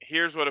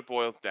here's what it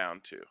boils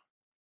down to.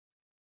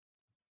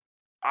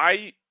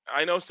 I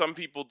know some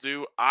people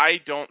do.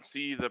 I don't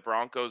see the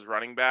Broncos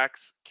running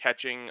backs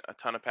catching a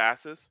ton of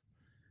passes.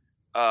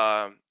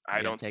 I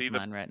don't see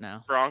the right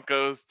now.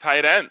 Broncos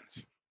tight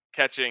ends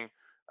catching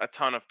a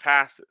ton of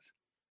passes.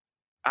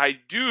 I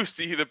do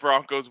see the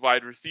Broncos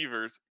wide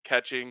receivers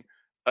catching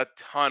a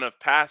ton of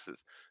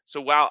passes. So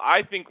while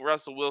I think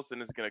Russell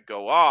Wilson is going to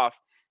go off,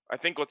 I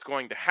think what's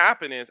going to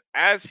happen is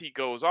as he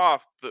goes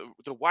off,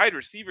 the wide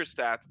receiver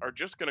stats are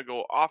just going to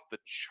go off the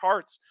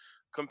charts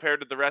compared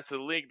to the rest of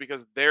the league,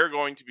 because they're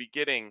going to be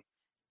getting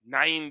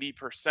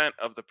 90%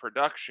 of the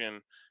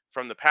production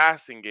from the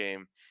passing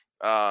game.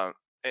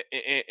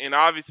 And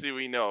obviously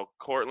we know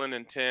Courtland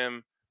and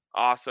Tim,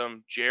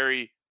 awesome.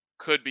 Jerry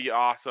could be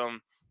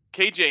awesome.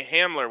 KJ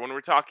Hamler, when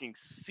we're talking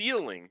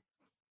ceiling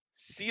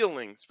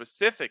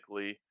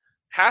specifically,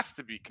 has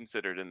to be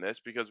considered in this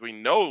because we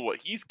know what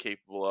he's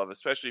capable of,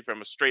 especially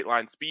from a straight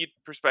line speed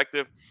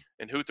perspective.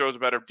 And who throws a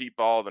better deep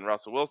ball than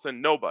Russell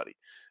Wilson? Nobody.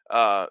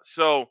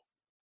 So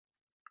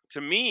to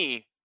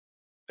me,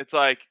 it's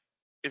like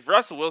if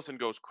Russell Wilson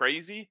goes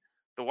crazy,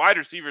 the wide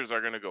receivers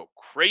are going to go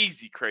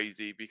crazy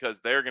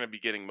because they're going to be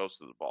getting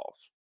most of the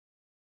balls.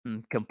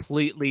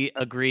 Completely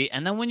agree.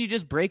 And then when you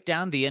just break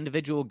down the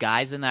individual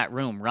guys in that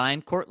room,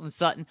 Ryan Courtland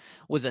Sutton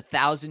was a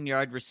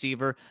 1,000-yard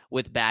receiver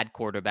with bad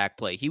quarterback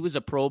play. He was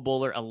a Pro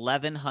Bowler,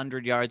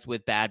 1,100 yards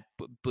with bad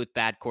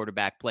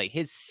quarterback play.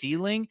 His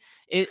ceiling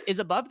is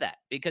above that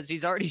because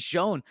he's already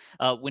shown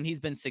when he's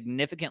been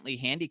significantly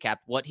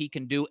handicapped what he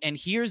can do. And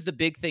here's the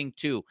big thing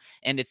too,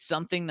 and it's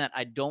something that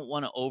I don't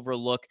want to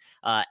overlook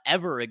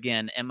ever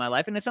again in my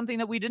life. And it's something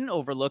that we didn't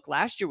overlook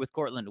last year with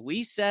Courtland.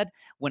 We said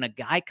when a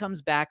guy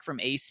comes back from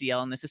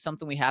ACL, and this is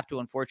something we have to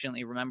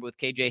unfortunately remember with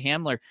KJ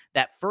Hamler,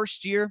 that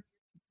first year,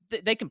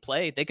 they can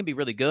play, they can be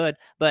really good,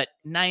 but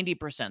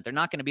 90%, they're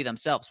not going to be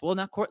themselves. Well,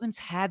 now Courtland's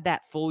had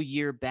that full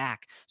year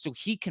back, so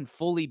he can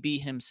fully be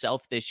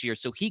himself this year.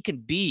 So he can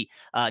be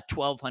a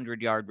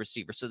 1,200-yard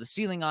receiver. So the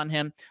ceiling on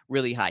him,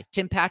 really high.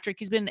 Tim Patrick,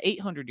 he's been an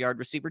 800-yard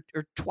receiver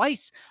or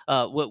twice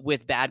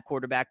with bad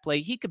quarterback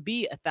play. He could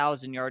be a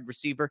 1,000-yard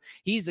receiver.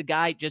 He's a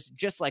guy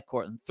just like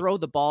Courtland. Throw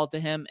the ball to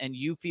him, and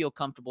you feel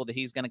comfortable that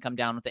he's going to come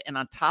down with it. And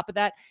on top of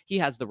that, he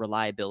has the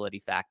reliability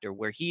factor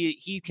where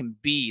he can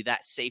be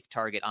that safe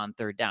target on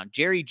third down.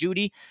 Jerry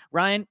Jeudy,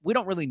 Ryan, we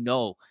don't really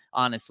know,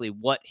 honestly,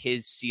 what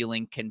his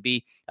ceiling can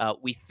be.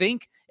 We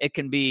think it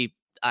can be,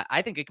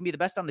 I think it can be the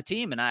best on the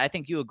team, and I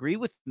think you agree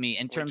with me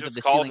in terms of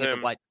the ceiling of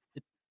the wide.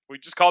 We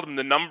just called him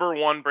the number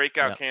one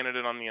breakout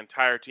candidate on the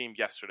entire team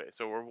yesterday,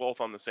 so we're both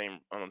on the same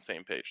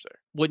page there.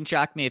 Wouldn't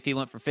shock me if he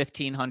went for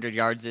 1,500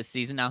 yards this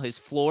season. Now his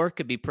floor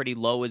could be pretty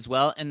low as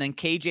well. And then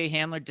KJ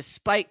Hamler,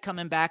 despite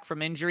coming back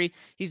from injury,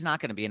 he's not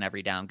going to be an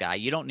every down guy.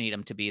 You don't need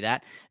him to be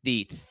that.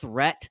 The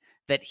threat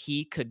that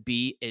he could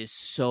be is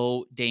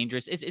so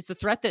dangerous. It's a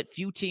threat that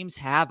few teams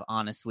have,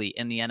 honestly,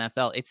 in the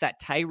NFL. It's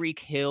that Tyreek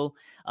Hill,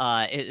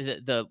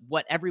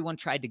 what everyone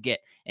tried to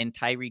get in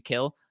Tyreek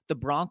Hill. The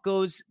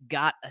Broncos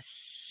got a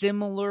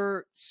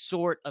similar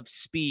sort of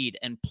speed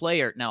and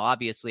player. Now,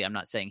 obviously, I'm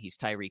not saying he's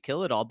Tyreek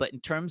Hill at all, but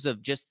in terms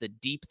of just the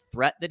deep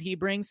threat that he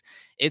brings,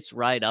 it's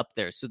right up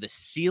there. So the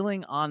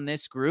ceiling on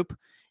this group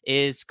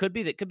could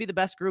be the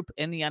best group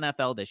in the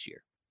NFL this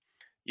year.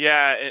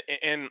 Yeah,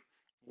 and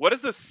what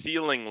does the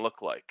ceiling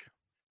look like?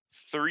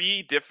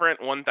 3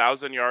 different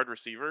 1,000-yard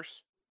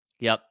receivers?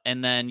 Yep,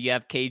 and then you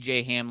have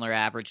KJ Hamler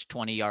average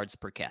 20 yards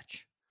per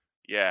catch.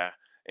 Yeah.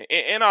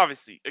 And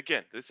obviously,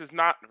 again, this is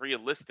not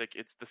realistic.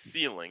 It's the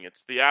ceiling.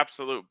 It's the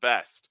absolute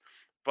best.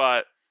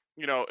 But,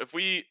 if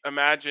we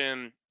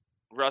imagine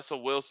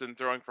Russell Wilson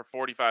throwing for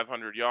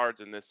 4,500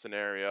 yards in this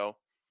scenario,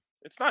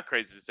 it's not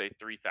crazy to say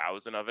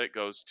 3,000 of it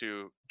goes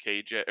to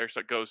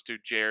goes to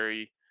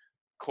Jerry,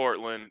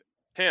 Courtland,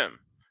 Tim.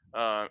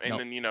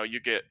 Then, you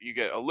get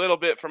a little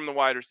bit from the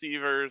wide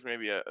receivers,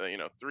 maybe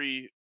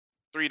 3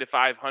 to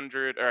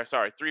 500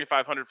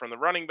 from the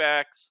running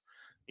backs.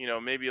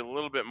 Maybe a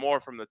little bit more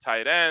from the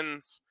tight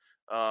ends,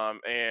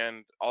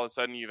 and all of a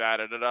sudden you've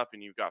added it up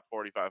and you've got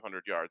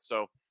 4,500 yards.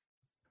 So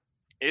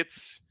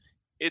it's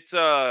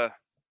a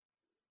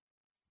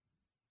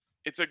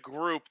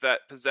group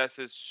that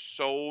possesses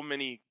so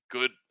many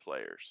good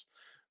players.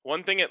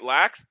 One thing it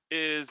lacks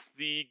is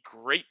the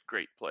great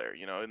player,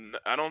 and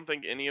I don't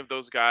think any of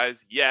those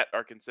guys yet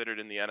are considered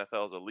in the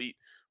NFL's elite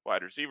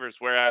wide receivers,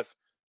 whereas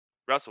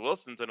Russell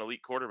Wilson's an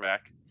elite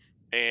quarterback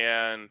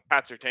and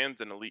Pat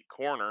Surtain's an elite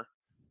corner.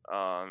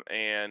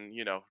 And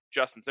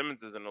Justin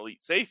Simmons is an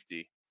elite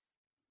safety.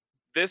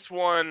 This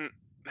one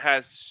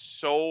has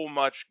so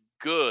much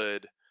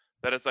good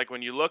that it's like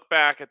when you look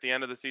back at the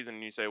end of the season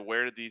and you say,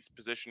 where did these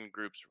position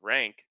groups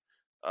rank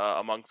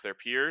amongst their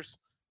peers?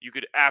 You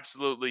could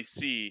absolutely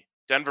see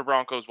Denver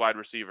Broncos wide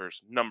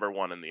receivers number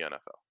 1 in the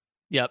NFL.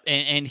 Yep,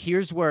 and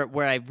here's where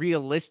I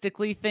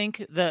realistically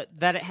think that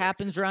it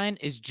happens, Ryan,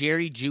 is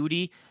Jerry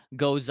Jeudy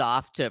goes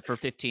off for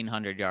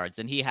 1,500 yards,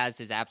 and he has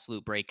his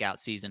absolute breakout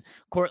season.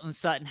 Courtland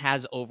Sutton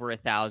has over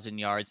 1,000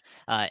 yards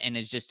and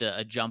is just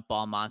a jump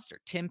ball monster.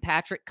 Tim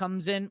Patrick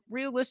comes in,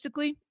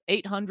 realistically,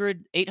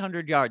 800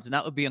 yards, and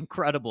that would be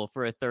incredible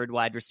for a third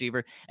wide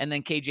receiver. And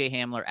then KJ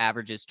Hamler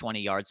averages 20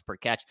 yards per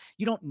catch.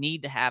 You don't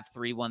need to have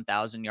 3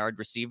 1,000-yard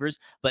receivers,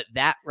 but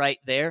that right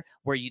there,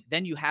 where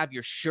you have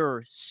your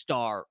sure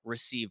star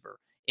receiver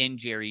in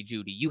Jerry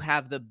Jeudy. You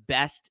have the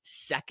best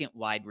second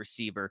wide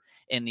receiver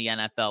in the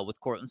NFL with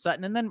Courtland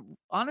Sutton. And then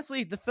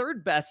honestly, the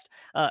third best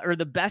or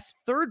the best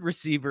third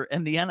receiver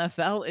in the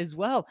NFL as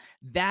well.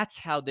 That's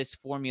how this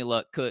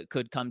formula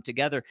could come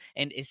together.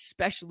 And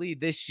especially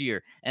this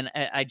year, and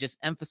I just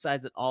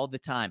emphasize it all the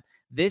time,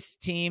 This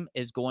team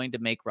is going to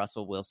make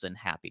Russell Wilson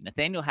happy.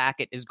 Nathaniel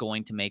Hackett is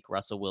going to make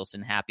Russell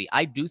Wilson happy.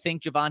 I do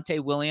think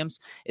Javonte Williams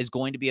is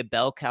going to be a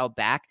bell cow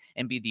back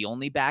and be the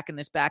only back in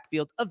this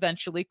backfield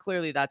eventually.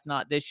 Clearly, that's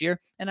not this year.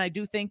 And I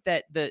do think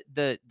that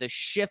the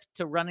shift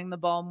to running the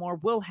ball more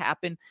will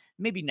happen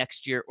maybe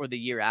next year or the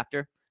year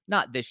after.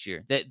 Not this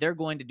year. They're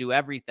going to do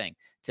everything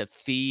to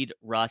feed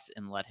Russ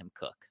and let him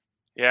cook.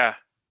 Yeah.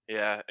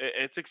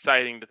 It's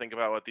exciting to think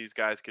about what these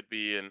guys could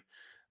be. And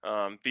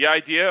the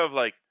idea of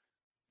like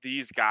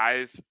these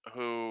guys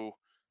who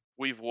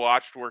we've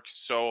watched work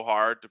so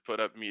hard to put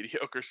up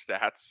mediocre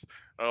stats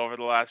over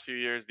the last few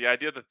years, the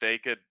idea that they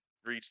could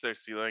reach their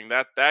ceiling,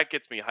 that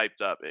gets me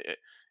hyped up.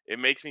 It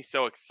makes me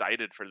so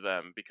excited for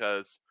them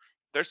because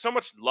there's so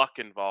much luck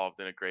involved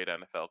in a great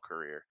NFL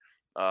career.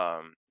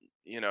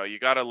 You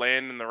got to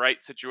land in the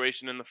right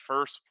situation in the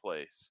first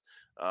place.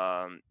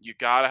 You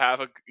got to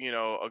have a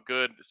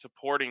good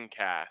supporting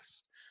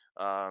cast.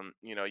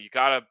 You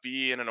got to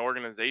be in an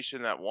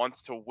organization that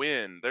wants to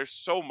win. There's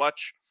so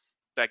much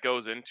that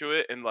goes into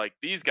it. And like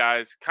these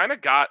guys kind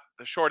of got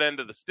the short end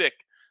of the stick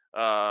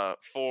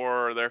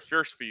for their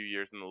first few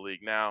years in the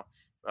league. Now,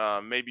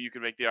 maybe you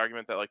could make the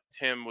argument that like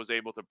Tim was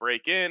able to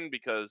break in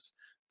because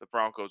the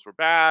Broncos were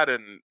bad.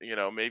 And,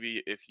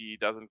 maybe if he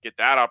doesn't get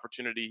that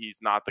opportunity, he's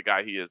not the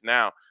guy he is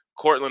now.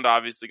 Cortland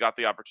obviously got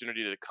the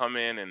opportunity to come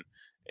in and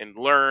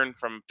learn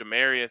from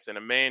Demarius and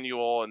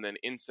Emmanuel and then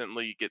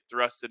instantly get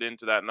thrusted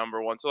into that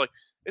number one. So like,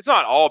 it's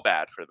not all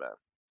bad for them,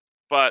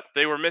 but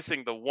they were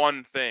missing the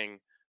one thing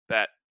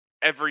that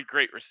every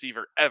great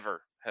receiver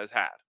ever has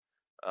had.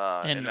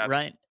 And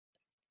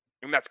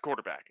that's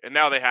quarterback. And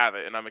now they have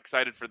it. And I'm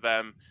excited for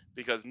them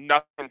because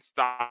nothing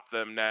stopped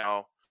them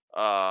now,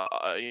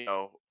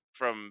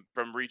 from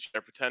reaching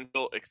their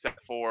potential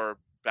except for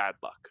bad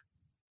luck.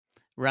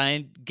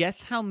 Ryan,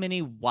 guess how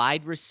many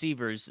wide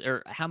receivers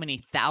or how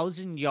many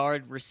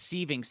 1,000-yard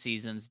receiving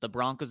seasons the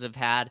Broncos have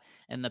had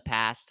in the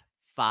past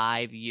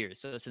 5 years?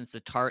 So since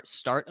the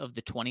start of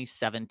the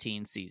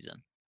 2017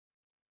 season.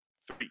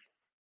 3.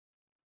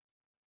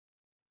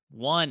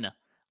 1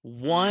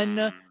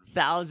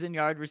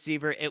 1,000-yard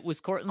receiver. It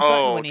was Cortland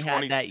Sutton when he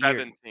had that year.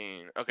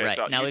 2017. Okay, right.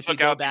 So now, you if took you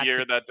go out back the year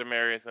to, that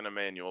Demarius and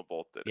Emmanuel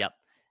both did. Yep.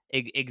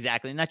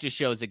 Exactly. And that just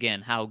shows,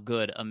 again, how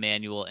good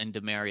Emmanuel and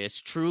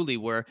Demarius truly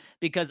were,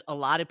 because a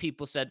lot of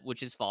people said,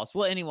 which is false,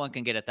 well, anyone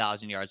can get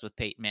 1,000 yards with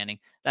Peyton Manning.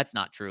 That's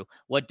not true.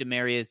 What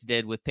Demarius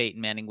did with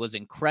Peyton Manning was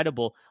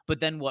incredible. But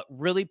then what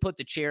really put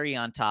the cherry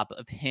on top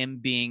of him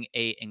being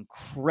an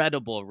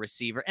incredible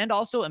receiver, and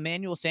also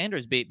Emmanuel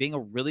Sanders being a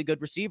really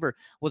good receiver,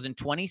 was in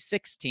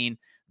 2016.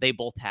 They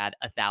both had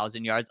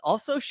 1,000 yards.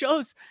 Also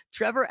shows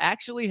Trevor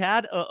actually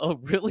had a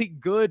really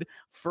good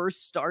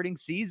first starting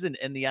season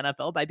in the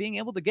NFL by being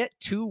able to get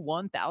 2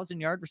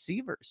 1,000-yard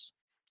receivers.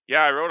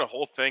 Yeah, I wrote a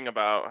whole thing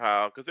about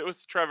how, because it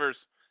was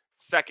Trevor's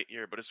second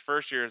year, but his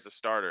first year as a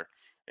starter,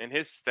 and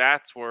his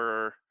stats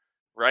were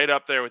right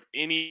up there with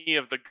any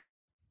of the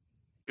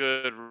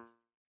good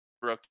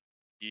rookies.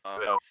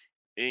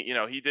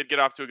 He did get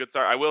off to a good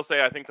start. I will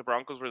say I think the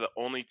Broncos were the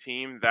only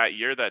team that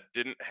year that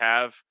didn't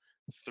have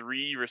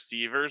 3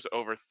 receivers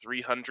over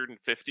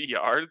 350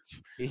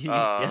 yards.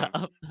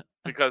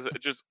 Because it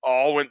just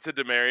all went to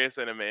Demarius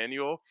and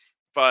Emmanuel.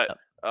 But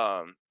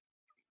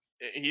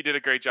he did a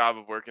great job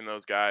of working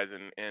those guys,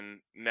 and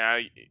now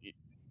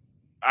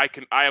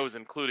I was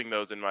including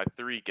those in my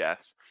 3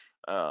 guess.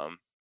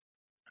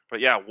 But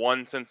yeah,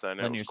 1 since then.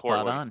 When you're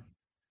spot on.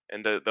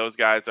 And those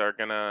guys are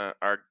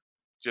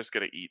just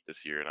gonna eat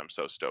this year, and I'm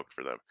so stoked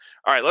for them.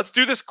 All right, let's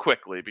do this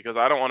quickly because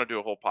I don't want to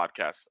do a whole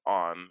podcast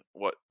on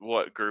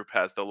what group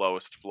has the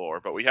lowest floor,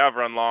 but we have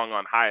run long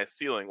on highest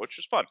ceiling, which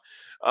is fun.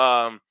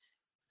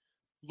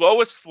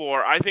 Lowest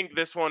floor, I think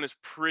this one is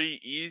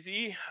pretty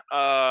easy.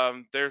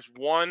 There's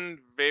one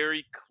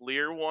very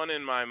clear one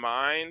in my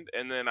mind,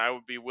 and then I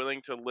would be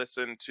willing to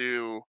listen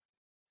to.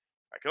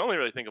 I can only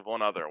really think of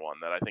one other one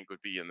that I think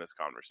would be in this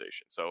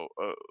conversation. So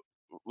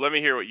let me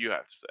hear what you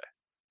have to say.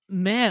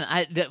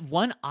 Man, that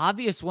one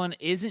obvious one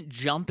isn't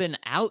jumping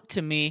out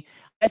to me.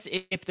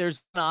 If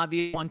there's an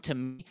obvious one to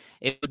me,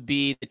 it would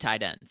be the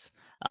tight ends.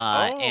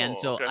 And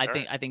so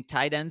okay, I think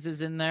tight ends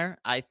is in there.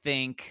 I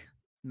think,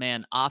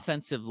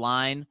 offensive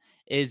line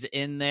is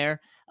in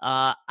there.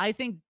 I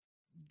think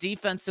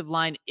defensive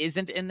line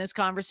isn't in this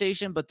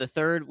conversation, but the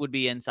third would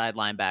be inside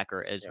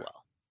linebacker as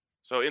well.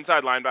 So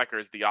inside linebacker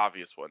is the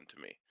obvious one to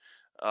me.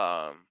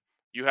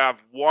 You have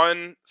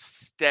one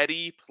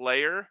steady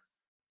player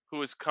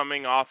who is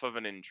coming off of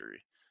an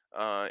injury.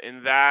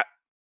 And that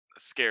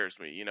scares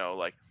me. You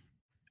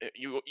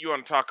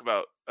want to talk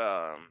about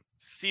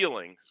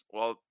ceilings.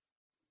 Well,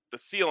 the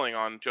ceiling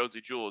on Josie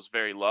Jewell is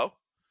very low.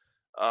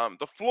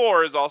 The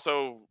floor is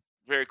also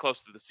very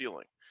close to the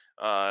ceiling.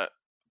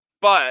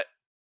 But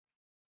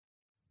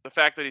the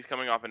fact that he's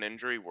coming off an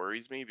injury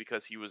worries me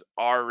because he was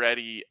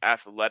already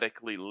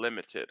athletically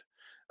limited.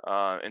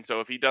 And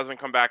so if he doesn't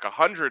come back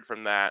 100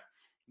 from that,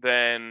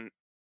 then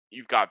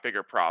you've got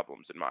bigger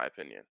problems, in my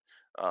opinion.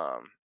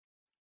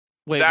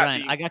 Wait,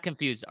 Ryan, I got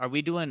confused. Are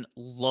we doing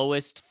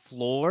lowest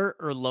floor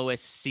or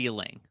lowest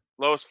ceiling?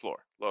 Lowest floor.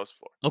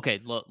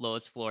 Okay,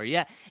 lowest floor.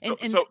 Yeah, and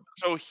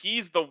So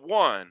he's the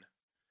one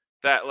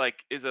that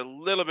like is a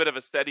little bit of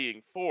a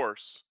steadying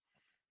force,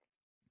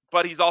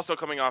 but he's also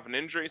coming off an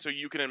injury, so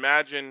you can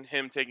imagine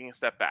him taking a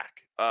step back.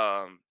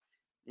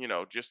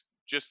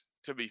 Just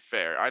to be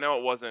fair, I know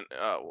it wasn't.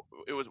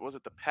 It was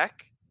it the pec?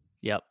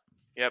 Yep.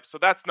 Yep. So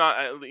that's not,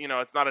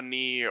 it's not a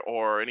knee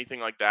or anything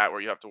like that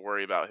where you have to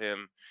worry about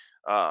him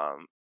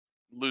um,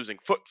 losing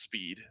foot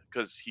speed,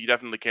 because he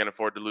definitely can't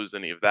afford to lose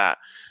any of that.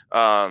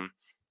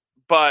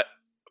 But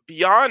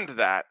beyond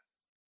that,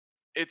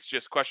 it's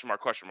just question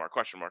mark.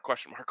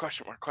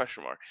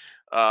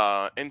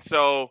 And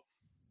so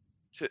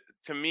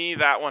to me,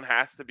 that one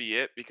has to be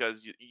it,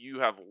 because you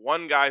have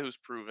one guy who's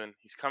proven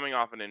he's coming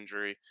off an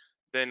injury.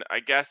 Then I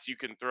guess you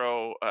can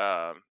throw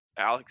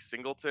Alex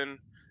Singleton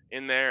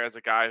in there as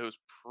a guy who's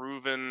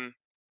proven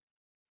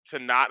to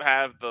not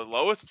have the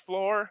lowest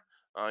floor.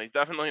 He's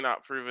definitely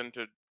not proven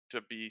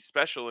to be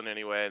special in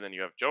any way. And then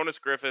you have Jonas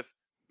Griffith,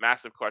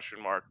 massive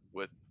question mark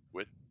with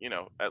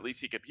at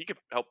least he could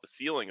help the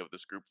ceiling of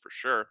this group for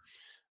sure.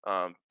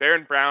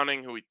 Baron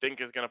Browning, who we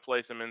think is going to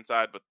play some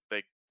inside, but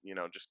they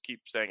just keep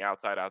saying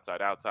outside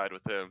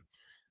with him.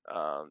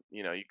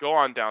 You go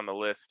on down the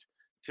list.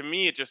 To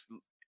me,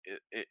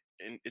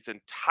 it's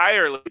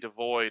entirely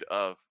devoid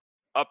of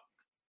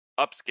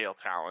upscale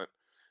talent,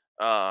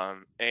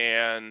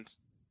 and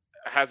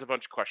has a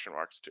bunch of question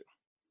marks too.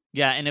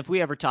 Yeah, and if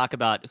we ever talk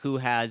about who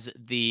has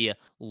the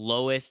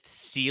lowest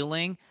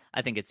ceiling,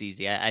 I think it's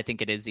easy. I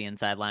think it is the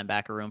inside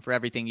linebacker room for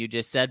everything you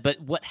just said. But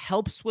what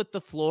helps with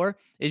the floor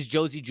is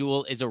Josie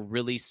Jewell is a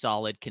really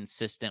solid,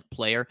 consistent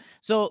player.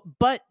 So,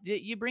 but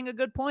you bring a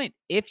good point.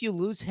 If you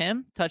lose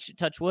him,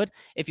 touch wood,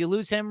 if you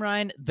lose him,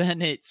 Ryan,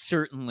 then it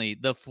certainly,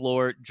 the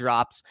floor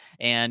drops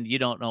and you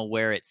don't know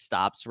where it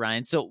stops,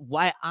 Ryan. So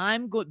why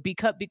I'm good,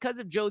 because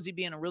of Josie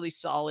being a really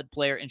solid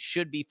player and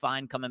should be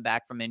fine coming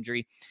back from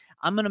injury,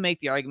 I'm going to make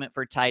the argument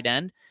for tight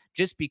end,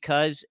 just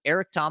because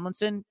Eric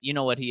Tomlinson, you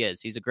know what he is.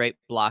 He's a great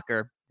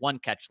blocker. 1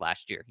 catch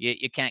last year.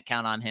 You can't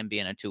count on him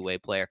being a two-way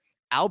player.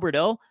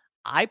 Alberto,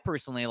 I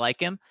personally like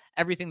him.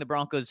 Everything the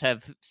Broncos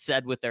have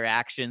said with their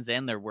actions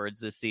and their words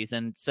this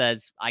season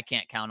says I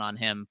can't count on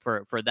him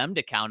for them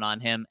to count on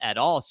him at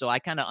all. So I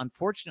kind of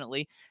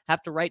unfortunately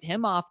have to write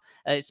him off,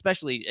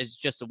 especially as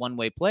just a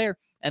one-way player.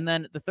 And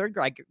then the third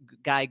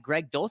guy,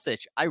 Greg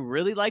Dulcich, I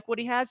really like what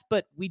he has,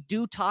 but we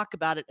do talk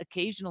about it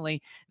occasionally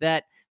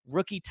that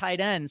rookie tight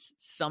ends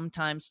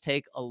sometimes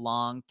take a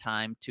long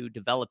time to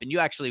develop. And you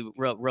actually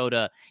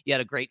you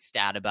had a great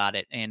stat about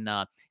it in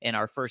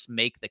our first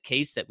Make the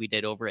Case that we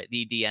did over at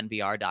the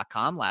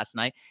DNVR.com last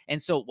night.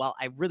 And so while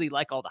I really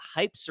like all the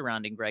hype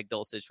surrounding Greg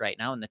Dulcich right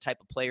now and the type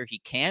of player he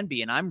can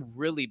be, and I'm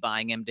really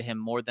buying into him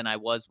more than I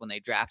was when they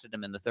drafted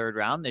him in the 3rd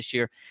round this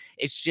year,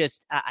 it's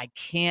just, I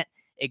can't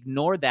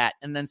ignore that.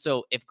 And then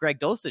so if Greg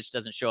Dulcich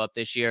doesn't show up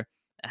this year,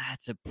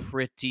 that's a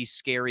pretty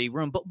scary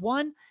room, but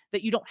one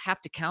that you don't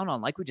have to count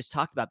on, like we just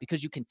talked about,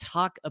 because you can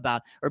talk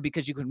about, or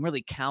because you can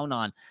really count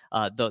on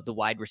the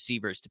wide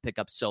receivers to pick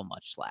up so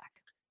much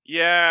slack.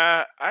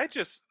 Yeah, I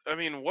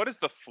mean, what is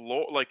the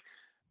floor? Like,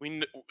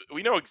 we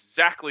know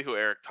exactly who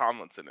Eric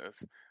Tomlinson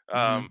is.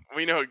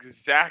 We know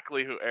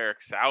exactly who Eric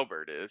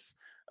Saubert is.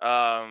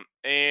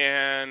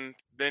 And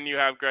then you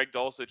have Greg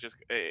Dulcich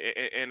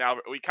and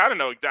Albert. We kind of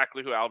know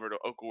exactly who Alberto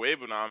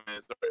Okwuegbunam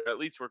is, or at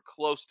least we're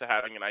close to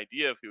having an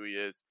idea of who he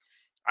is.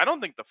 I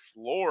don't think the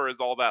floor is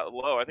all that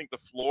low. I think the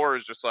floor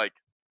is just like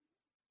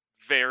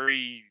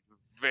very,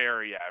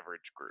 very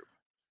average group.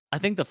 I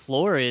think the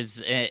floor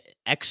is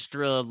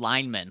extra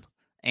linemen.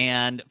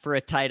 And for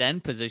a tight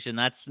end position,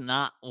 that's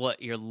not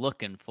what you're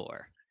looking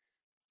for.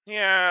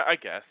 Yeah, I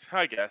guess.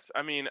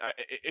 I mean,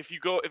 if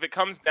it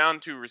comes down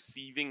to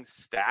receiving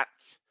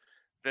stats,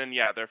 then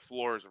yeah, their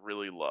floor is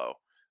really low.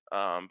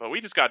 But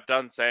we just got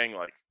done saying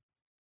like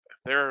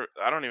I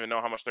don't even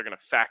know how much they're going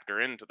to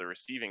factor into the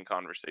receiving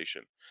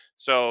conversation.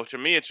 So to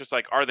me, it's just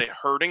like, are they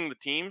hurting the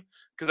team?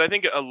 Because I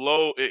think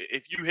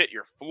if you hit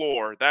your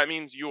floor, that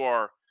means you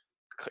are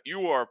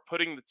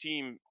putting the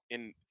team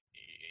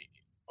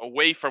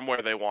away from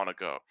where they want to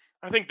go.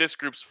 I think this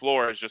group's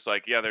floor is just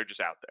like, yeah, they're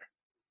just out there.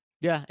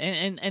 Yeah,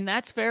 and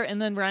that's fair.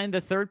 And then, Ryan,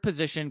 the third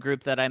position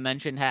group that I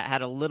mentioned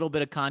had a little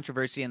bit of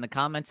controversy in the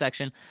comment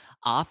section,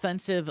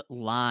 offensive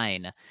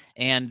line.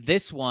 And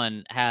this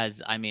one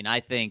has, I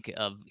think,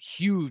 of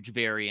huge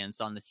variance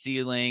on the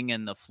ceiling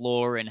and the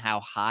floor and how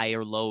high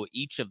or low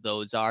each of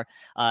those are.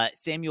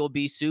 Samuel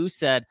Bisu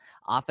said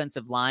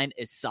offensive line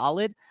is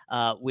solid.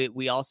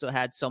 We also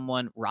had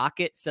someone,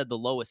 Rocket, said the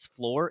lowest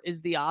floor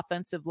is the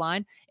offensive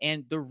line.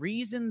 And the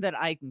reason that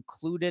I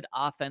included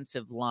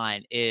offensive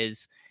line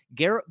is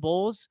Garrett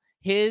Bowles,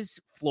 his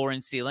floor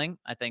and ceiling,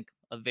 I think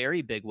a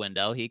very big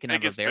window. He can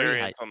have a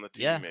very high on the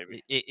team,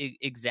 maybe.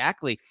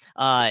 Exactly.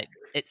 At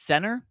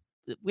center,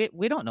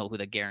 we don't know who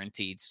the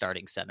guaranteed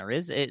starting center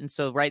is. And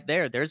so right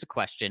there's a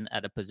question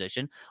at a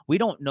position. We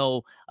don't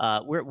know.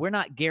 We're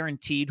not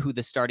guaranteed who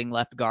the starting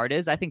left guard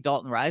is. I think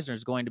Dalton Risner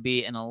is going to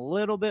be in a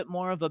little bit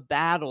more of a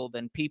battle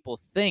than people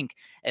think,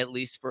 at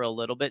least for a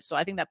little bit. So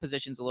I think that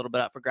position's a little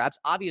bit up for grabs.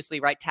 Obviously,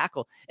 right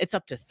tackle, it's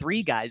up to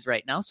 3 guys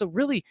right now. So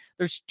really,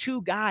 there's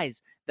 2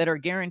 guys that are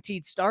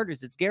guaranteed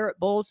starters. It's Garrett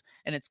Bowles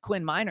and it's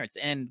Quinn Meinerz.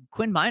 And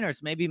Quinn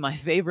Meinerz may be my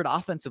favorite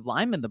offensive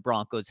lineman the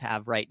Broncos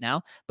have right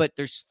now, but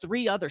there's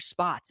 3 other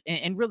spots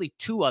and really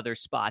 2 other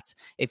spots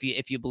if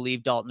you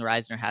believe Dalton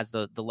Risner has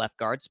the left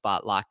guard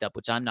spot locked up,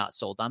 which I'm not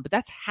sold on. But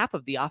that's half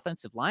of the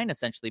offensive line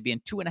essentially being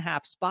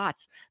 2.5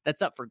 spots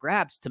that's up for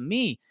grabs. To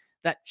me,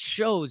 that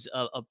shows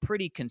a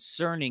pretty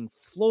concerning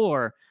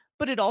floor.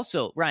 But it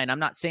also, Ryan, I'm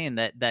not saying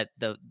that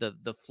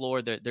the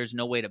floor, there's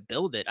no way to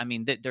build it. I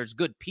mean, there's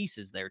good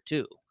pieces there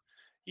too.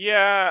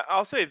 Yeah,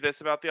 I'll say this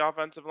about the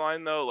offensive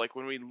line though. Like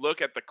when we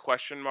look at the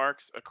question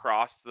marks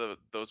across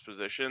those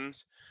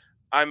positions,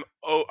 I'm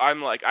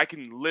like I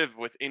can live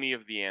with any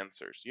of the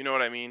answers. You know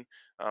what I mean?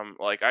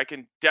 Like I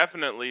can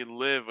definitely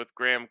live with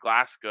Graham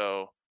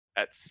Glasgow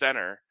at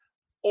center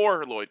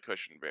or Lloyd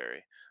Cushenberry.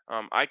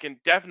 I can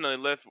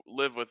definitely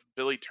live with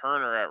Billy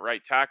Turner at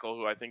right tackle,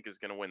 who I think is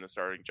going to win the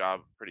starting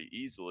job pretty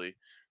easily.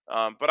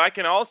 But I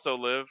can also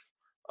live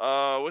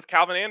with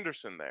Calvin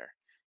Anderson there.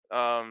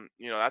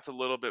 That's a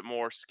little bit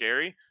more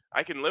scary.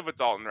 I can live with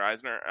Dalton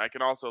Risner. I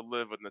can also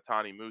live with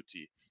Netani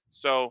Muti.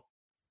 So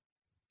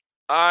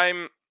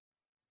I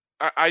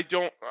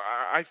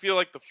feel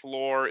like the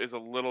floor is a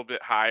little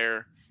bit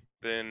higher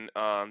than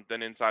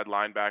inside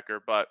linebacker.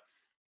 But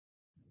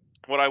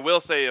what I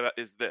will say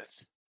is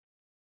this: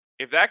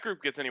 if that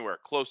group gets anywhere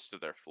close to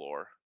their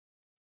floor,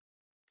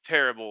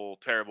 terrible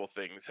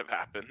things have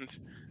happened,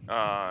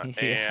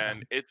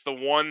 and it's the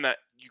one that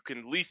you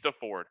can least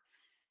afford.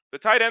 The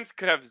tight ends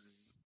could have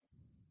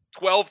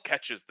 12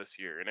 catches this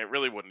year, and it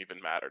really wouldn't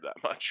even matter that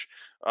much.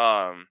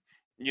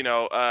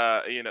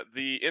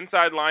 The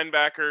inside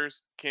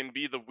linebackers can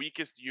be the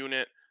weakest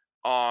unit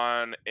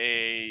on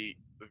a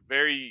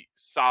very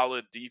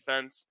solid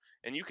defense,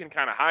 and you can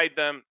kind of hide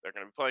them. They're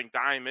going to be playing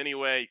dime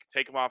anyway. You can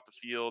take them off the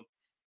field.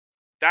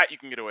 That you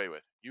can get away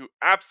with. You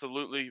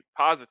absolutely,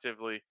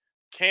 positively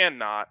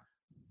cannot,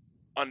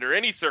 under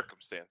any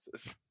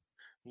circumstances,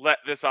 let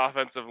this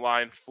offensive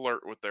line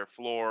flirt with their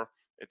floor.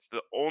 It's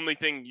the only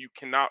thing you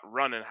cannot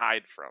run and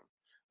hide from.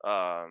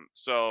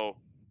 So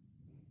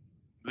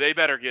they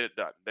better get it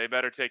done. They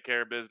better take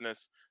care of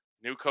business.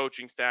 New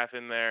coaching staff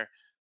in there.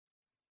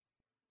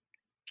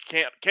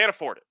 Can't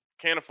afford it.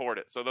 Can't afford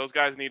it. So those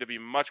guys need to be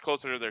much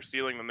closer to their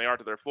ceiling than they are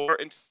to their floor.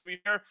 And to be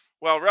fair,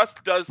 while Russ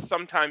does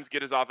sometimes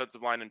get his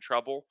offensive line in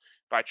trouble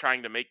by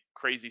trying to make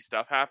crazy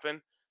stuff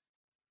happen,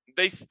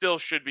 they still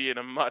should be in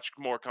a much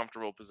more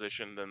comfortable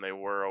position than they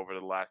were over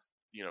the last,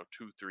 2-3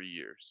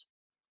 years.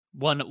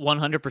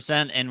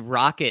 100%. And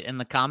Rocket in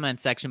the comment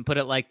section put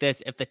it like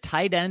this: if the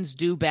tight ends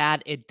do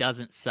bad, it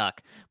doesn't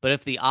suck. But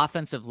if the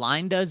offensive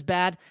line does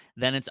bad,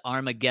 then it's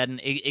Armageddon.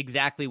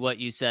 Exactly what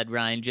you said,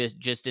 Ryan,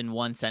 just in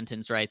one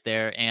sentence right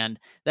there. And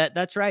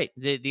that's right.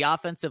 The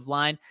offensive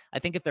line, I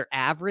think if they're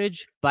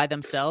average by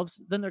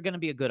themselves, then they're going to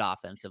be a good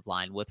offensive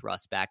line with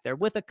Russ back there,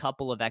 with a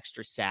couple of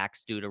extra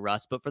sacks due to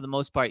Russ. But for the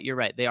most part, you're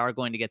right. They are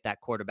going to get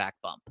that quarterback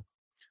bump.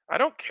 I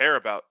don't care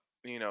about,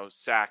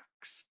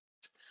 sacks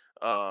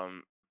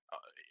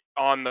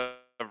on the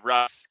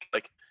Russ.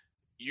 Like,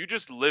 you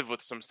just live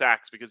with some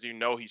sacks because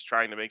he's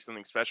trying to make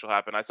something special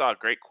happen. I saw a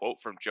great quote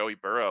from Joey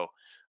Burrow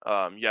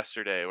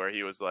yesterday where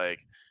he was like,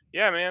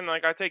 yeah, man,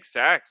 like I take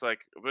sacks, like,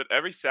 but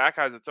every sack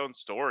has its own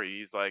story.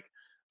 He's like,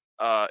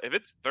 if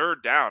it's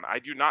third down, I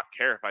do not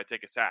care if I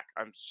take a sack.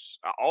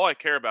 All I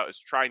care about is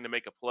trying to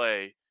make a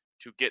play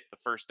to get the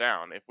first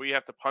down. If we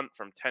have to punt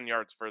from 10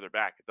 yards further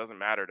back, it doesn't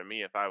matter to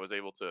me if I was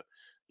able to,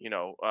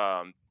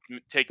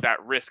 take that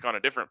risk on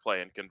a different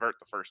play and convert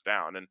the first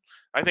down. And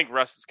I think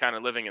Russ is kind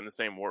of living in the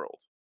same world.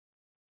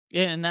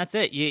 Yeah, and that's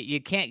it.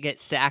 You can't get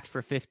sacked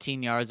for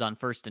 15 yards on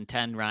 1st and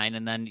 10, Ryan,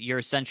 and then you're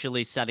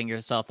essentially setting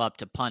yourself up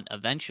to punt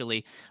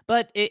eventually.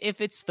 But if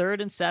it's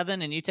 3rd and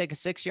 7 and you take a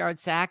 6-yard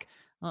sack,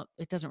 well,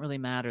 it doesn't really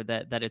matter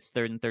that it's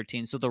 3rd and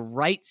 13. So the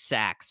right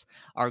sacks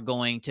are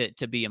going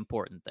to be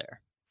important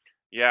there.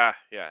 Yeah,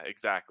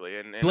 exactly.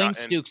 And Dwayne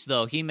Stukes,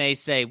 though, he may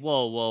say,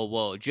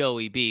 whoa,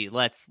 Joey B,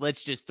 let's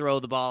just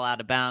throw the ball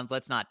out of bounds.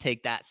 Let's not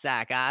take that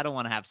sack. I don't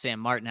want to have Sam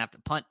Martin have to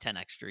punt 10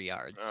 extra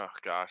yards. Oh,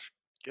 gosh.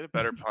 Get a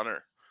better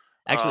punter.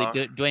 Actually,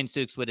 Dwayne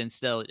Stukes would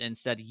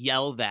instead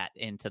yell that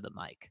into the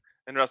mic.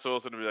 And Russell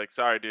Wilson would be like,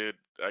 sorry, dude,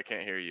 I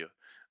can't hear you.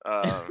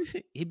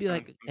 He'd be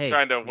like, hey, I'm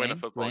trying to win a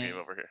football game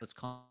over here. Let's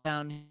calm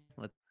down.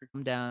 Let's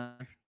calm down.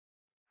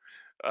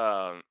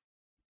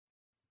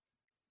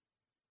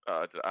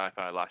 I thought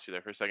I lost you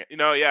there for a second.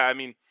 Yeah, I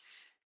mean,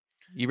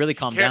 you really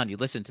calmed down. You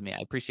listened to me. I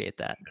appreciate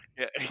that.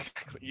 Yeah,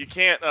 exactly. You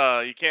can't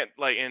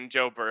like, and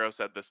Joe Burrow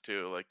said this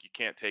too, like you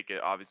can't take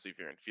it obviously if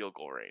you're in field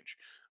goal range.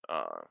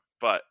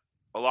 But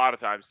a lot of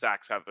times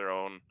sacks have their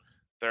own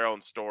their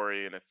own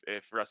story. And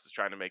if Russ is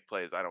trying to make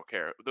plays, I don't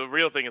care. The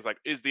real thing is, like,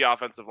 is the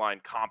offensive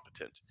line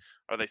competent?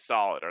 Are they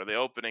solid? Are they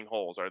opening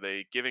holes? Are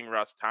they giving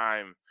Russ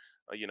time,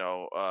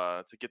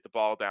 to get the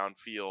ball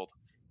downfield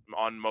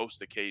on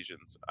most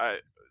occasions?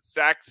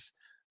 Sacks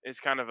is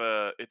kind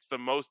of it's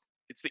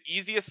the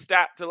easiest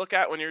stat to look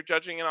at when you're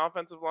judging an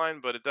offensive line,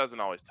 but it doesn't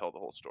always tell the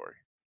whole story.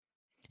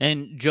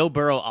 And Joe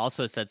Burrow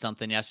also said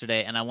something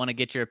yesterday, and I want to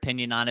get your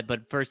opinion on it.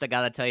 But first, I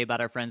got to tell you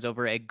about our friends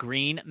over at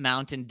Green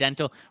Mountain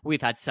Dental.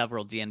 We've had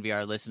several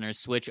DNVR listeners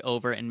switch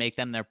over and make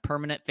them their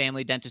permanent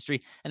family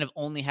dentistry and have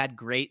only had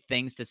great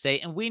things to say.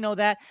 And we know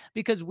that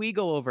because we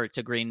go over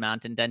to Green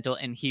Mountain Dental.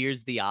 And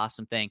here's the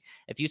awesome thing.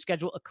 If you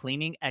schedule a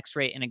cleaning,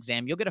 x-ray, and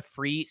exam, you'll get a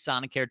free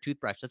Sonicare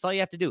toothbrush. That's all you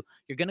have to do.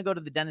 You're going to go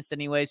to the dentist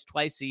anyways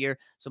twice a year,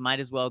 so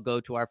might as well go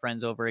to our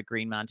friends over at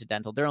Green Mountain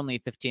Dental. They're only a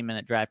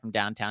 15-minute drive from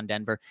downtown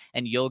Denver,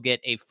 and you'll get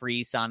a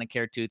free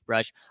Sonicare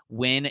toothbrush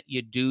when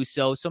you do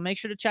so. So make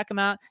sure to check them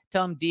out.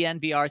 Tell them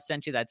DNVR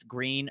sent you. That's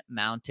Green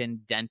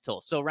Mountain Dental.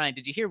 So Ryan,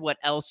 did you hear what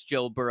else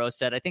Joe Burrow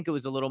said? I think it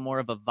was a little more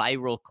of a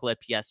viral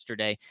clip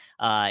yesterday.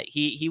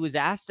 He was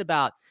asked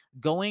about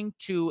going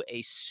to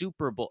a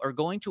Super Bowl or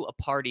going to a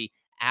party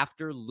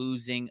after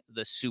losing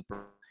the Super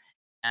Bowl.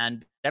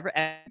 And every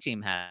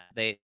team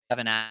they have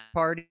an after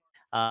party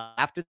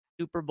after the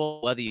Super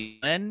Bowl, whether you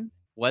win,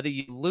 whether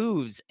you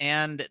lose.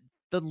 And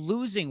the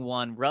losing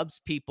one rubs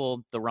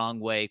people the wrong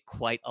way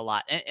quite a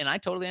lot. And I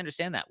totally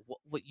understand that.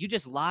 You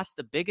just lost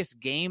the biggest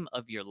game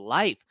of your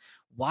life.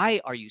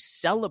 Why are you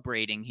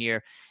celebrating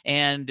here?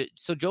 And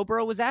so Joe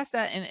Burrow was asked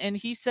that, and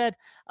he said,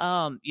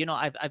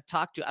 I've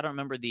talked to, I don't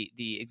remember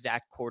the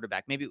exact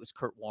quarterback, maybe it was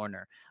Kurt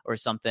Warner or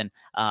something,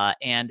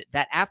 and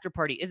that after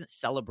party isn't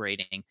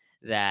celebrating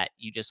that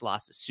you just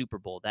lost a Super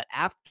Bowl. That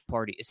after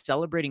party is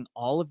celebrating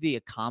all of the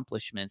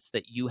accomplishments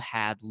that you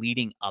had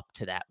leading up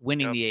to that,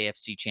 winning the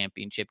AFC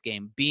Championship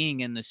game,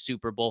 being in the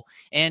Super Bowl.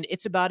 And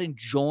it's about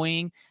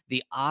enjoying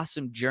the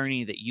awesome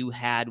journey that you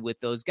had with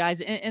those guys.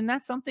 And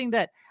that's something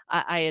that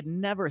I had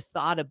never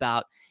thought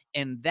about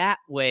in that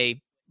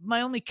way.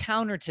 My only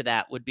counter to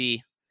that would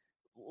be,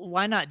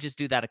 why not just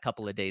do that a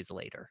couple of days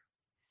later?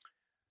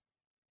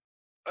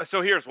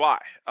 So here's why.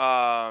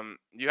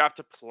 You have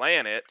to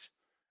plan it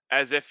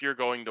as if you're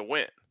going to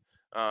win.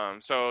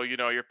 So,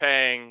 you're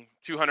paying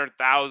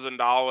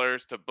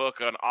 $200,000 to book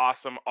an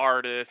awesome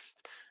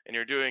artist, and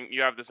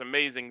you have this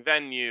amazing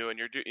venue, and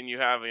you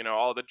have,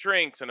 all the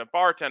drinks and a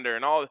bartender,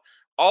 and all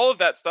of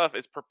that stuff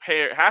has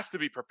to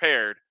be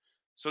prepared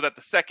so that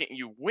the second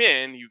you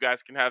win, you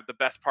guys can have the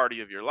best party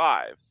of your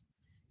lives.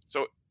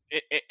 So,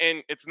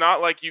 and it's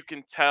not like you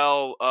can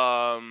tell,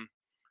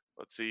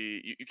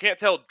 you can't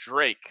tell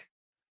Drake,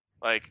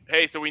 like,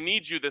 hey, so we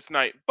need you this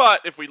night,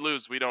 but if we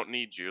lose, we don't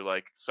need you.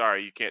 Like,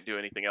 sorry, you can't do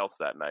anything else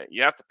that night.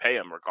 You have to pay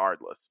them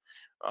regardless.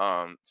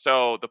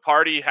 So the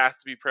party has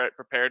to be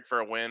prepared for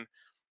a win.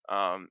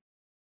 I'll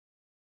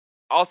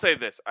say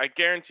this. I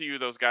guarantee you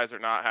those guys are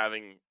not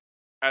having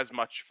as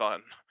much fun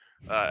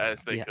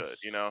as they could.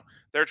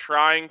 They're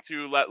trying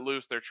to let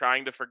loose. They're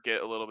trying to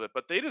forget a little bit,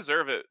 but they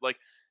deserve it. Like,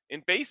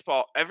 in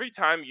baseball, every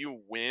time you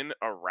win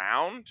a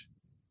round,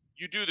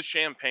 you do the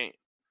champagne.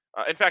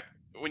 In fact,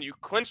 when you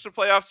clinch the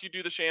playoffs, you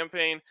do the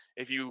champagne.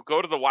 If you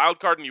go to the wild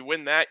card and you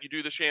win that, you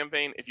do the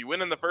champagne. If you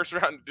win in the first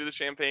round, you do the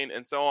champagne,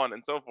 and so on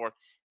and so forth.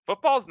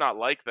 Football's not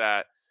like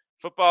that.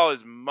 Football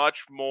is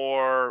much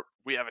more,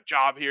 we have a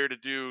job here to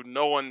do.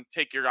 No one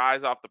take your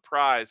eyes off the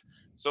prize.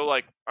 So,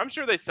 like, I'm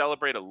sure they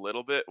celebrate a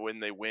little bit when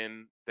they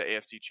win the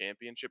AFC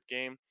Championship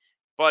game,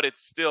 but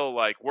it's still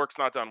like, work's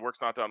not done,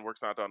 work's not done,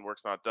 work's not done,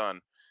 work's not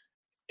done.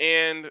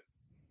 And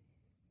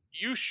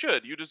you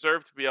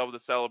deserve to be able to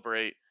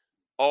celebrate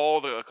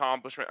all the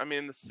accomplishment. I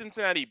mean, the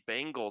Cincinnati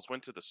Bengals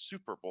went to the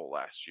Super Bowl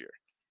last year.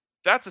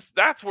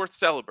 That's worth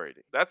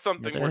celebrating. That's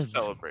something worth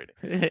celebrating.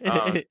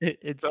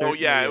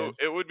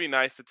 It would be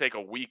nice to take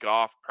a week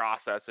off,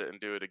 process it,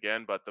 and do it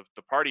again. But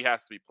the party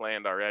has to be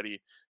planned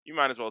already. You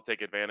might as well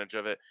take advantage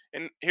of it.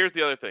 And here's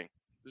the other thing: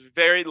 it's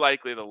very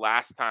likely the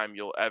last time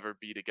you'll ever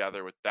be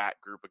together with that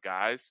group of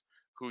guys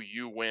who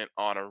you went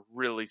on a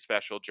really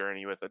special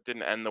journey with. It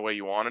didn't end the way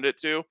you wanted it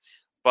to,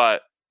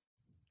 but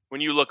when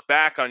you look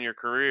back on your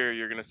career,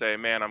 you're going to say,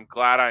 man, I'm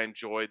glad I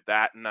enjoyed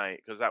that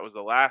night, because that was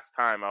the last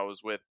time I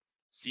was with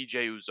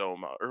CJ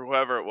Uzoma or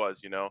whoever it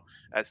was,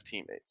 as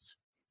teammates.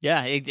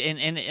 Yeah,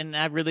 and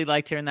I really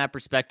liked hearing that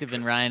perspective.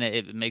 And Ryan,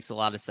 it makes a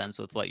lot of sense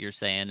with what you're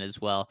saying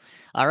as well.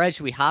 All right,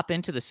 should we hop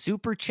into the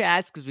super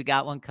chats? Because we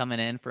got one coming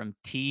in from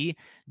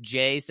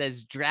TJ.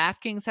 Says,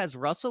 DraftKings has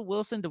Russell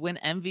Wilson to win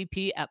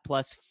MVP at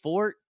plus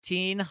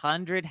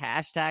 1,400.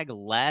 #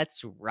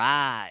 let's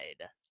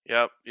ride.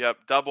 Yep.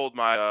 Doubled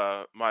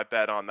my my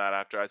bet on that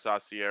after I saw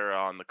Sierra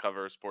on the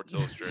cover of Sports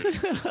Illustrated.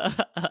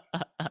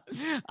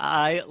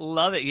 I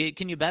love it.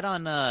 Can you bet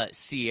on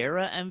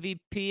Sierra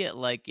MVP at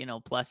like,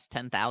 plus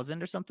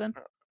 10,000 or something?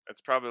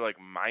 It's probably like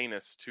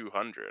minus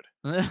 200.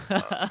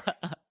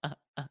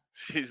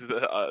 She's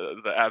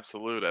the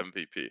absolute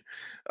MVP.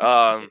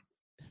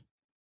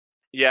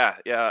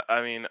 Yeah.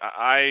 I mean,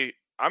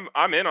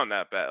 I'm in on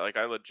that bet. Like,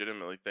 I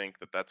legitimately think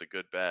that that's a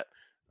good bet.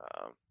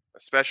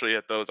 especially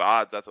at those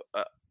odds. That's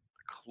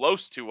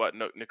close to what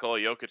Nikola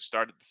Jokic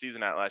started the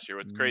season at last year.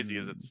 What's crazy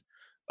is it's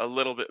a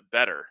little bit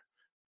better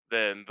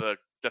than the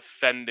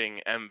defending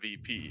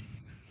MVP.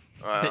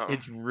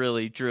 It's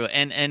really true.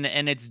 And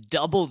it's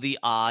double the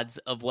odds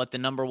of what the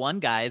number one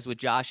guy is with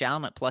Josh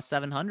Allen at plus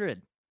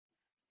 700.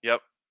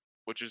 Yep,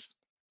 which is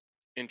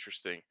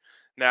interesting.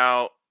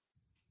 Now,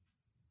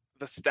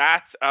 the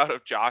stats out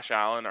of Josh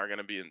Allen are going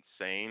to be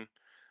insane.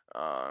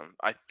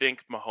 I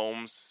think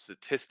Mahomes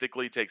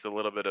statistically takes a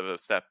little bit of a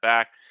step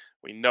back.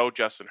 We know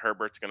Justin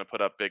Herbert's going to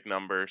put up big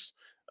numbers.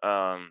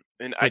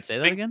 And I Say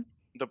that think again?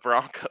 the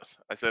Broncos,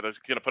 I said, is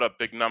going to put up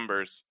big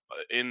numbers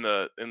in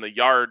the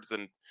yards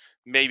and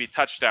maybe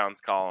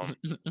touchdowns column.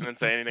 I didn't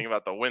say anything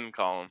about the win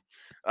column.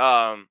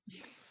 I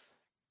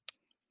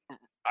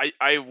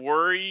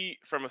worry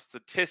from a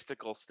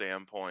statistical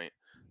standpoint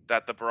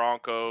that the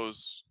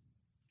Broncos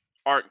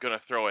aren't going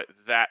to throw it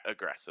that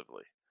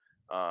aggressively.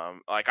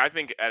 Like, I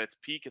think at its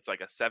peak, it's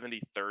like a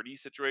 70-30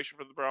 situation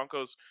for the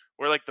Broncos,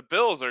 where like the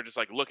Bills are just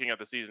like looking at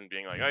the season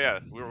being like, oh yeah,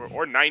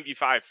 or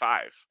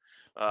 95-5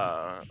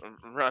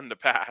 run to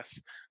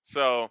pass.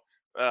 So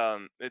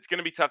it's going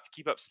to be tough to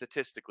keep up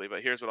statistically,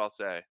 but here's what I'll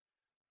say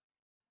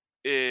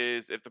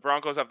is if the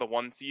Broncos have the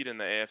 1 seed in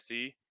the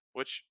AFC,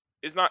 which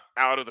is not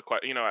out of the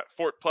question, at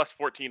plus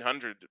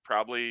 1,400,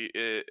 probably,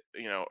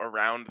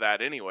 around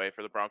that anyway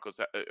for the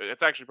Broncos.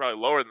 It's actually probably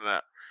lower than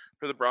that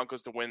for the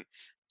Broncos to win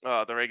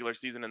the regular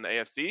season in the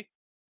AFC.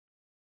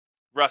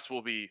 Russ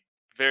will be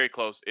very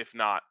close, if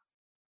not,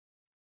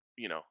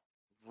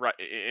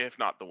 if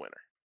not the winner.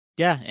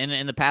 Yeah, and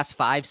in the past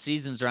 5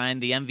 seasons, Ryan,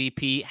 the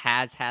MVP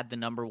has had the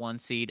number 1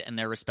 seed in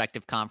their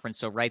respective conference.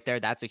 So right there,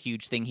 that's a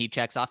huge thing he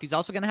checks off. He's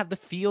also going to have the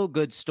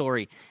feel-good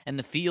story, and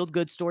the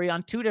feel-good story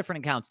on 2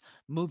 different accounts: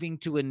 moving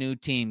to a new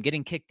team,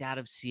 getting kicked out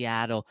of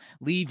Seattle,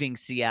 leaving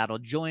Seattle,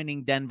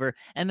 joining Denver.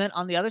 And then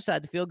on the other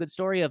side, the feel-good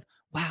story of,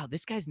 wow,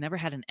 this guy's never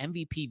had an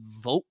MVP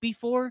vote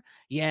before.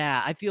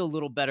 Yeah, I feel a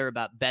little better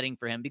about betting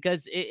for him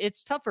because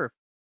it's tougher.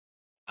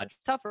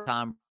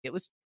 Tom. It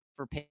was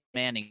for Peyton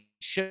Manning.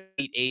 Should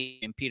beat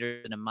Adrian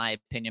Peterson, in my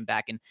opinion,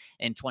 back in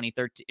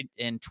 2013,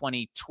 in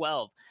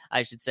 2012,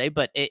 I should say.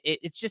 But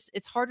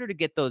it's harder to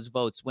get those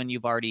votes when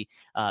you've already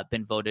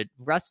been voted.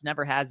 Russ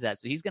never has that,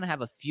 so he's going to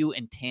have a few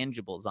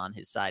intangibles on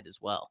his side as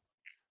well.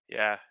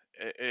 Yeah,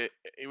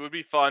 it would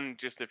be fun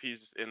just if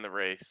he's in the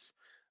race.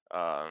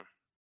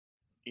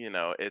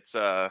 It's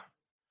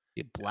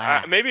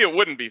maybe it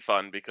wouldn't be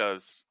fun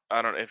because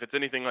I don't know if it's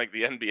anything like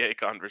the NBA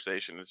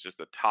conversation. It's just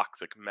a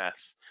toxic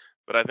mess.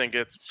 But I think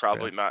it's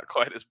probably not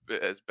quite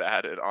as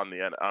bad on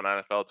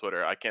NFL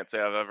Twitter. I can't say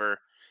I've ever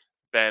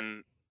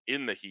been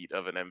in the heat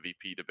of an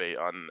MVP debate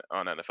on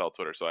NFL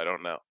Twitter, so I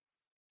don't know.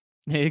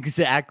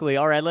 Exactly.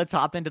 All right, let's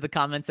hop into the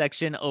comment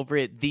section over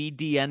at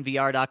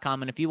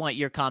thednvr.com. And if you want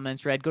your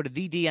comments read, go to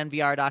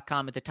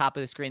thednvr.com. At the top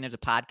of the screen, there's a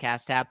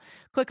podcast tab.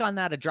 Click on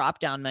that. A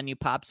drop-down menu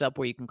pops up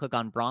where you can click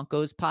on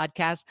Broncos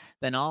Podcast.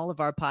 Then all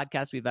of our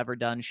podcasts we've ever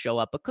done show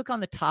up. But click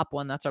on the top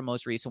one. That's our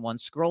most recent one.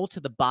 Scroll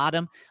to the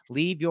bottom.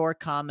 Leave your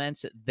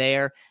comments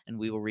there, and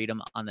we will read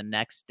them on the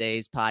next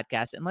day's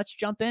podcast. And let's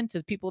jump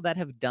into people that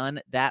have done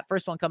that.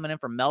 First one coming in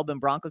from Melbourne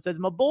Broncos says,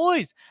 my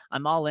boys,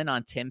 I'm all in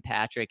on Tim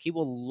Patrick. He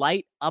will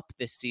light up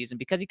this season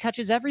because he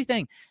catches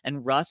everything,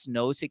 and Russ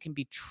knows he can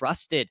be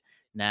trusted.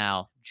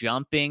 Now,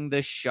 jumping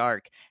the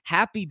shark.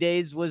 Happy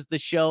Days was the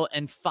show,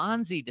 and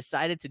Fonzie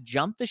decided to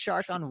jump the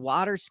shark on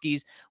water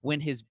skis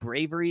when his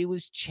bravery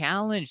was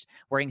challenged.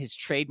 Wearing his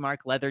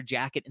trademark leather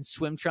jacket and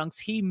swim trunks,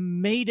 he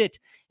made it.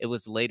 It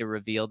was later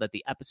revealed that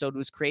the episode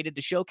was created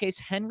to showcase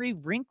Henry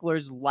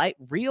Winkler's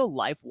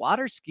real-life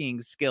water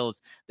skiing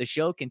skills. The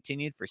show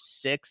continued for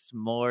 6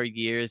 more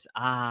years.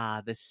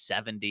 The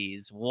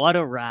 70s. What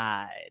a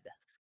ride.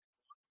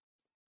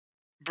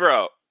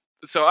 Bro,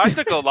 so I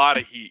took a lot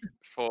of heat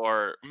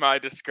for my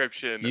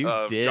description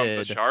of Jump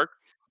the Shark.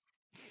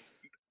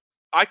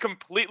 I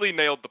completely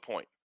nailed the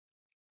point.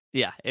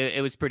 Yeah, it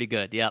was pretty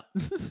good. Yep.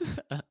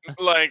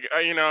 Like,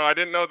 I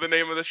didn't know the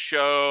name of the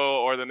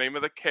show or the name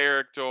of the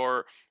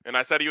character, and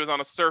I said he was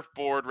on a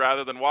surfboard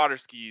rather than water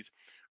skis.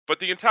 But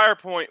the entire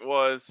point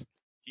was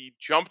he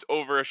jumped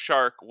over a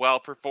shark while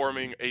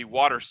performing a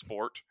water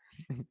sport.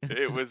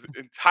 It was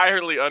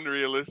entirely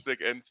unrealistic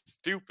and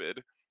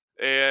stupid.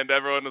 And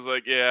everyone was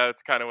like, yeah,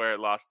 it's kind of where it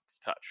lost its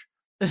touch.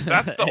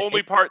 That's the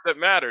only part that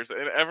matters.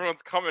 And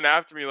everyone's coming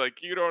after me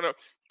like, you don't know.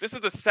 This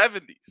is the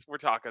 70s we're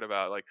talking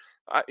about. Like,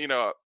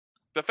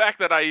 the fact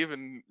that I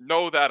even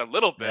know that a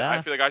little bit, I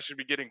feel like I should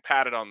be getting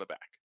patted on the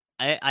back.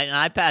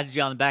 I patted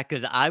you on the back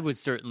because I was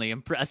certainly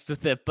impressed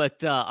with it.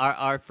 But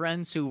our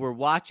friends who were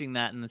watching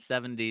that in the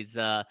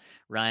 70s,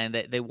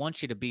 Ryan, they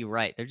want you to be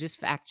right. They're just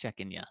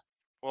fact-checking you.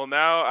 Well,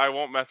 now I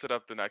won't mess it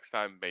up the next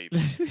time, maybe.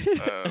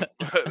 But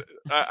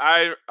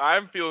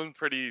I'm feeling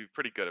pretty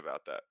good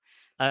about that.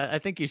 I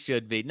think you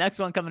should be. Next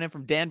one coming in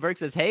from Dan Burke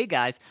says, hey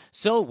guys,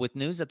 so with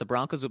news that the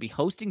Broncos will be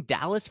hosting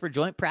Dallas for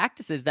joint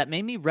practices, that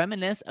made me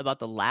reminisce about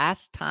the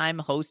last time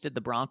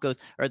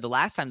the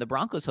last time the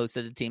Broncos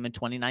hosted a team in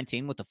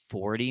 2019 with the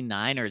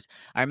 49ers.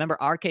 I remember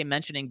RK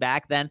mentioning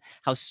back then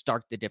how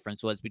stark the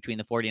difference was between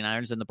the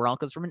 49ers and the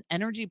Broncos from an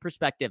energy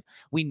perspective.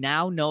 We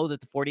now know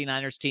that the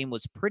 49ers team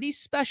was pretty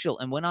special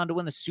and went on to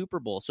win the Super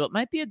Bowl, so it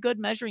might be a good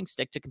measuring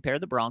stick to compare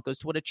the Broncos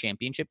to what a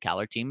championship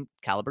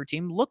caliber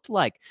team looked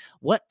like.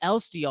 What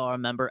else do y'all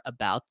remember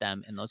about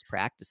them in those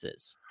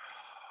practices?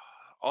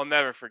 I'll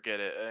never forget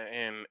it.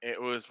 And it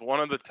was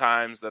one of the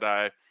times that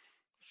I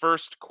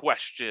first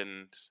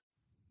questioned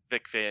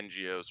Vic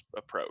Fangio's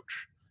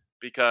approach,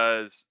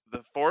 because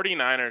the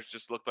 49ers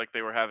just looked like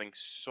they were having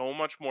so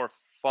much more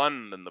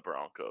fun than the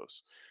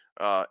Broncos.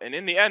 And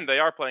in the end, they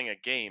are playing a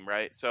game,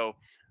 right? So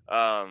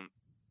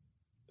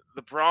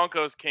the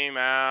Broncos came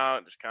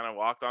out, just kind of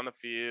walked on the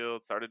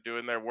field, started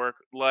doing their work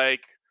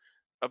like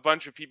a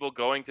bunch of people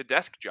going to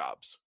desk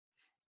jobs.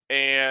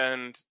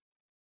 And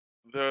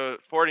the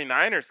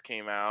 49ers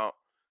came out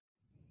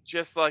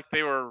just like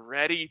they were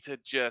ready to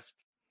just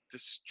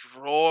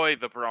destroy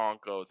the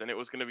Broncos, and it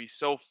was going to be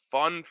so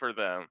fun for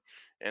them.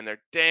 And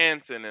they're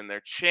dancing and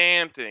they're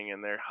chanting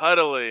and they're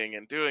huddling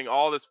and doing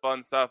all this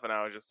fun stuff. And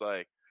I was just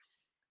like,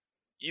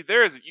 you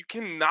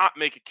cannot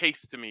make a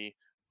case to me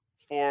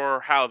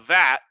for how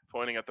that,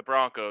 pointing at the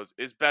Broncos,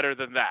 is better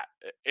than that.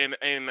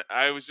 And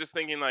I was just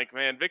thinking, like,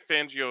 man, Vic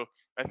Fangio,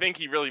 I think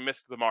he really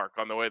missed the mark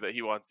on the way that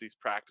he wants these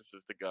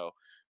practices to go.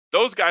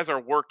 Those guys are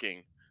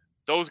working.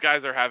 Those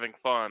guys are having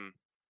fun.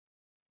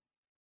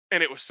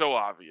 And it was so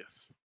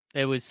obvious.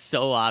 It was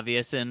so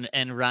obvious. And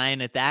Ryan,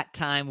 at that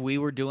time, we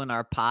were doing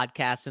our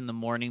podcast in the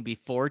morning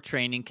before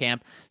training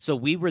camp. So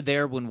we were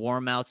there when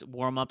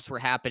warm-ups were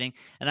happening.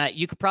 And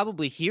you could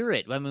probably hear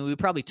it. I mean, we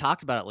probably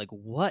talked about it, like,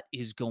 what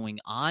is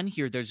going on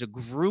here? There's a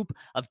group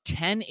of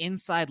 10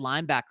 inside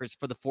linebackers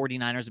for the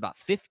 49ers about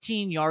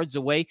 15 yards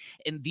away.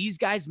 And these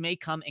guys may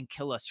come and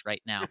kill us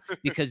right now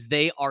because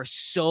they are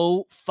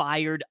so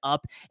fired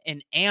up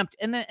and amped.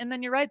 And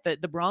then you're right,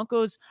 the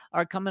Broncos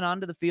are coming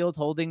onto the field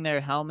holding their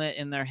helmet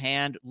in their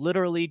hand,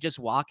 literally just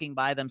walking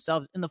by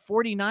themselves. And the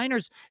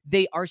 49ers,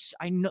 they are,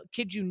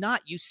 kid you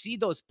not, you see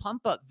those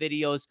pump up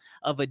videos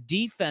of a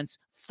defense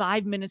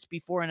 5 minutes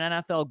before an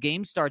NFL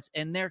game starts,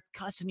 and they're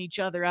cussing each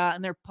other out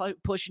and they're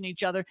pushing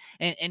each other.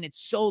 And it's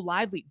so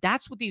lively.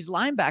 That's what these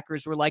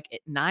linebackers were like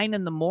at 9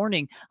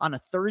 a.m. on a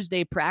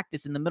Thursday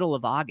practice in the middle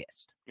of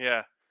August.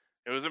 Yeah,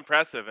 it was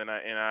impressive. And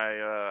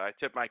I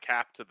tip my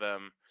cap to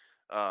them.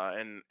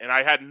 And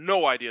I had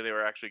no idea they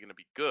were actually going to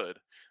be good.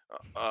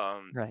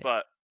 Right.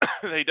 But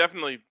they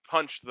definitely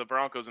punched the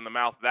Broncos in the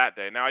mouth that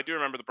day. Now, I do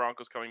remember the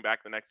Broncos coming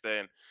back the next day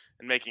and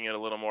making it a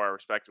little more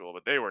respectable,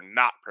 but they were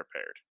not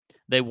prepared.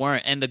 They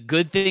weren't. And the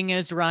good thing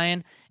is,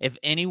 Ryan, if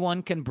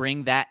anyone can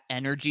bring that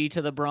energy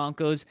to the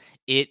Broncos,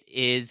 it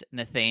is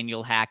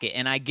Nathaniel Hackett.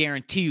 And I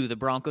guarantee you the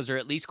Broncos are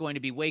at least going to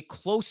be way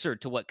closer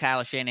to what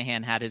Kyle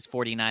Shanahan had his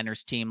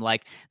 49ers team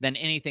like than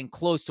anything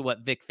close to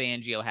what Vic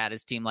Fangio had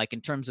his team like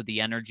in terms of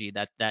the energy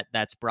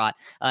that's brought.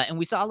 And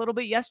we saw a little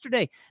bit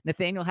yesterday.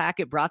 Nathaniel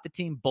Hackett brought the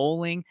team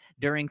bowling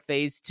during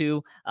phase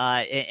 2.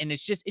 And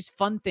it's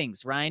fun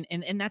things, Ryan.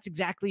 And that's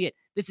exactly it.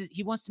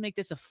 He wants to make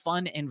this a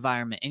fun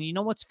environment. And you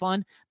know what's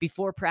fun?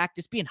 Before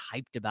practice, being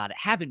hyped about it,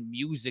 having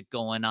music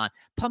going on,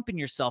 pumping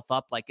yourself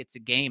up like it's a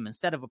game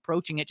instead of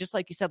approaching it, just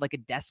like you said, like a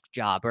desk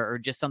job or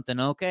just something,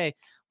 okay,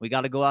 we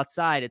got to go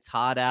outside. It's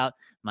hot out.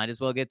 Might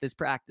as well get this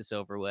practice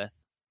over with.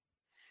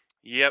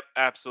 Yep,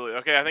 absolutely.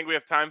 Okay, I think we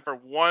have time for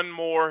one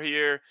more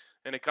here,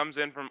 and it comes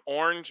in from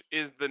Orange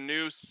is the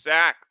New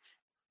Sack.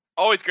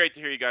 Always great to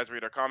hear you guys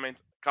read our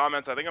comments. I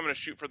think I'm going to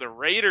shoot for the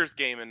Raiders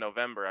game in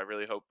November. I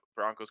really hope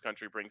Broncos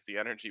Country brings the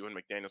energy when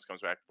McDaniels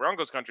comes back.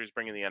 Broncos Country is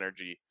bringing the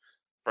energy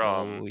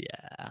from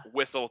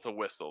whistle to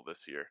whistle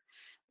this year.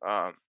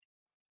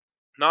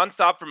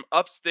 Nonstop from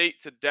upstate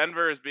to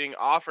Denver is being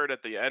offered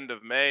at the end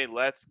of May.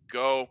 Let's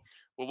go.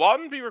 Will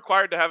Walton be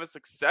required to have a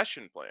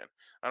succession plan?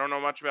 I don't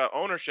know much about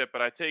ownership,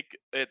 but I take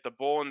it the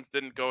Bolins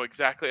didn't go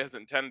exactly as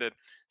intended.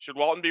 Should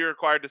Walton be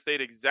required to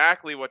state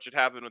exactly what should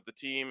happen with the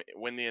team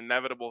when the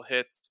inevitable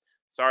hits?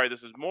 Sorry,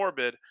 this is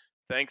morbid.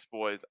 Thanks,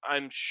 boys.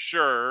 I'm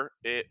sure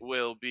it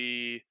will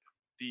be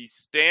the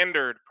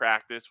standard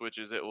practice, which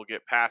is it will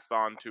get passed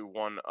on to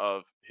one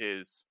of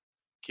his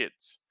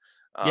kids.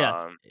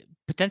 Yes,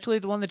 potentially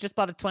the one that just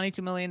bought a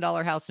 $22 million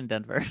house in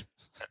Denver.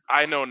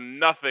 I know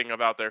nothing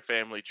about their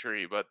family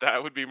tree, but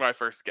that would be my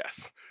first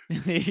guess.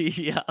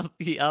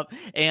 Yep.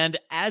 And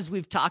as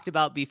we've talked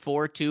about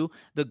before, too,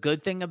 the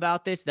good thing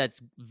about this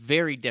that's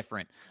very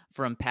different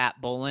from Pat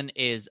Bowlen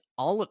is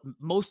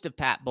most of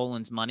Pat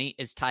Bowlen's money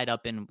is tied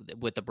up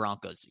with the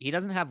Broncos. He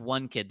doesn't have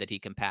one kid that he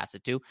can pass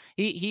it to.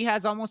 He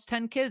has almost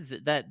 10 kids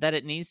that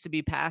it needs to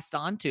be passed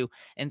on to.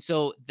 And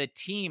so the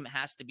team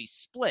has to be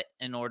split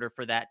in order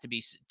for that to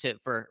be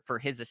for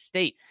his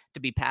estate to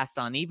be passed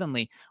on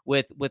evenly.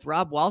 With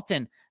Rob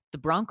Walton, the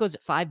Broncos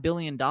at $5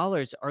 billion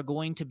are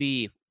going to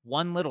be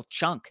one little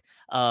chunk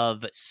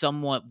of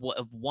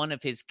one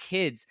of his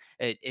kids'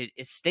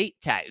 estate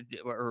tax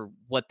or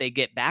what they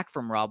get back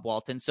from Rob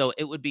Walton. So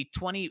it would be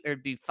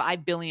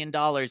 $5 billion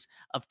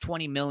of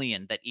 $20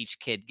 million that each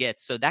kid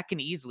gets. So that can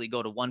easily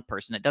go to one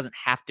person. It doesn't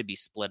have to be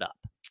split up.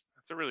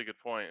 That's a really good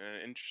point and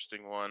an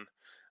interesting one.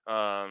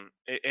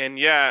 And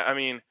yeah, I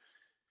mean,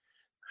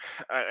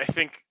 I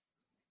think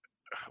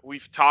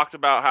we've talked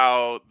about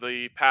how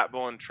the Pat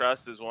Bowlen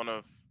Trust is one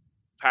of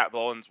Pat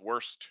Bowlen's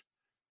worst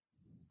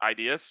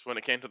ideas when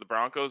it came to the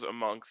Broncos,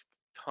 amongst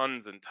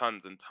tons and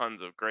tons and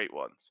tons of great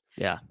ones.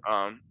 Yeah.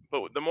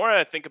 But the more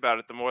I think about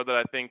it, the more that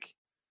I think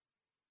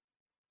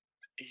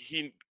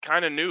he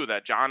kind of knew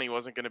that Johnny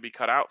wasn't going to be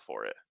cut out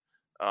for it.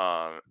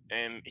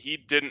 And he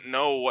didn't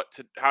know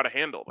how to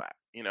handle that,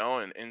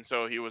 and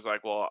so he was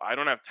like, well, I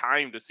don't have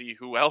time to see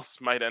who else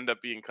might end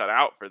up being cut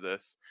out for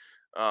this.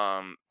 So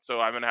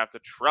I'm going to have to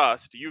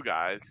trust you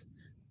guys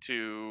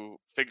to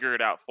figure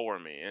it out for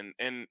me.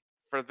 And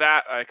for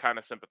that, I kind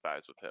of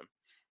sympathize with him.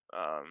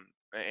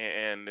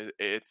 And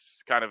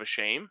it's kind of a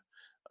shame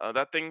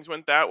that things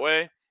went that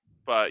way,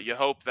 but you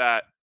hope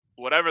that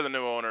whatever the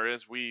new owner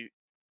is,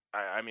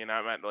 I'm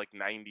at like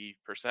 90%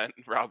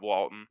 Rob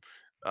Walton.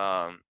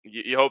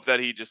 You hope that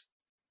he just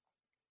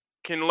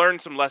can learn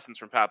some lessons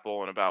from Pat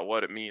Bowlen about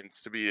what it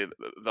means to be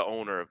the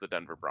owner of the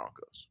Denver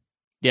Broncos.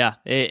 Yeah,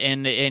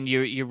 and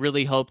you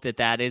really hope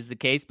that is the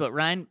case. But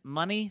Ryan,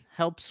 money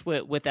helps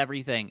with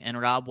everything, and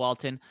Rob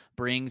Walton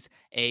brings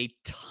a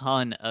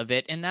ton of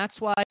it, and that's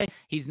why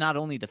he's not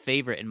only the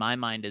favorite in my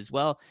mind as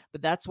well,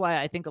 but that's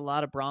why I think a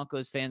lot of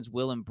Broncos fans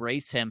will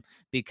embrace him,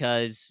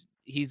 because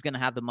he's going to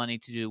have the money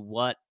to do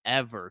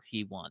whatever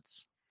he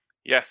wants.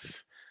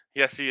 Yes,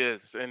 he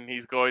is, and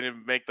he's going to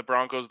make the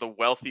Broncos the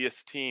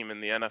wealthiest team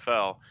in the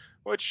NFL,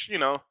 which,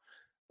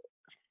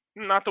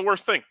 not the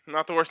worst thing.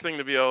 Not the worst thing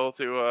to be able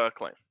to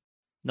claim.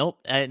 Nope,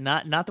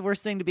 not the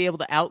worst thing to be able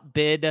to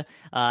outbid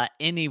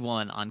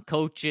anyone on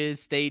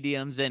coaches,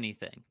 stadiums,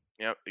 anything.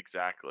 Yep,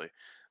 exactly.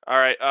 All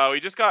right, we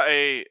just got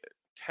a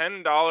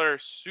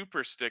 $10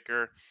 super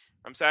sticker.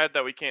 I'm sad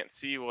that we can't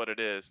see what it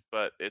is,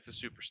 but it's a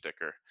super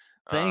sticker.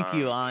 Thank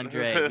you,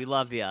 Andre. We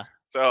love you.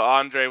 So,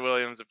 Andre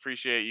Williams,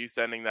 appreciate you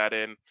sending that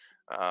in.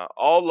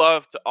 All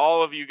love to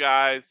all of you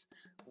guys.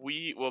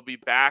 We will be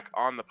back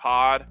on the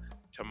pod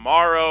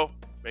tomorrow.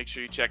 Make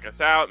sure you check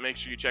us out. Make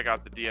sure you check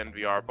out the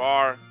DNVR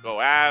bar. Go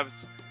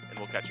Avs, and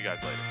we'll catch you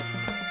guys later.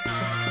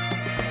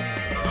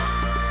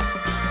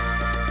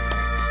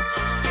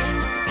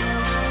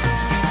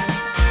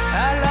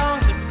 How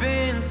long's it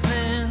been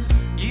since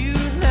you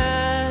and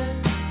I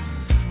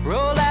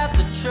rolled out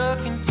the truck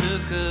and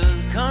took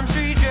a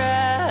country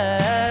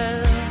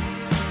drive?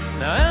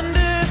 Now I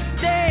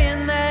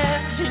understand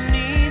that you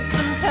need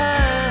some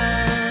time.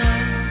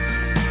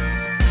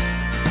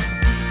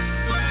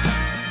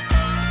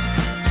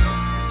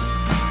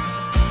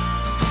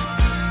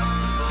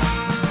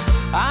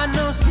 I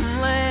know some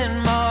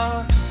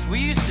landmarks we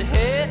used to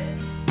hit,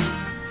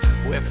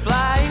 where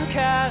flying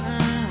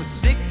cotton would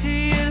stick to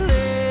your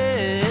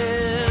lips.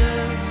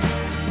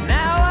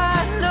 Now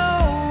I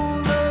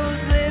know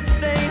those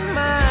lips ain't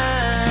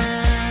mine.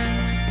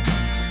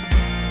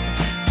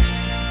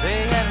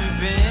 They haven't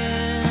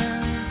been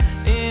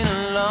in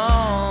a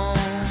long,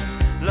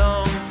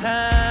 long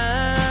time.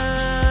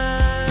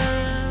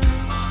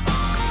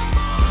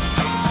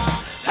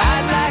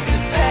 I'd like to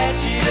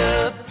patch it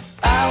up.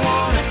 I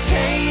wanna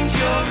change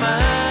your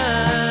mind.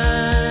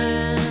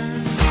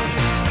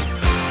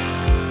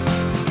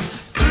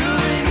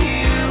 Proving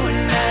you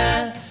and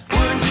I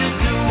were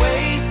just a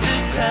waste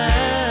of time.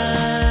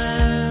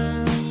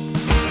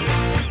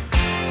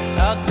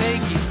 I'll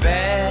take you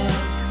back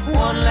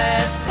one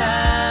last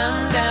time.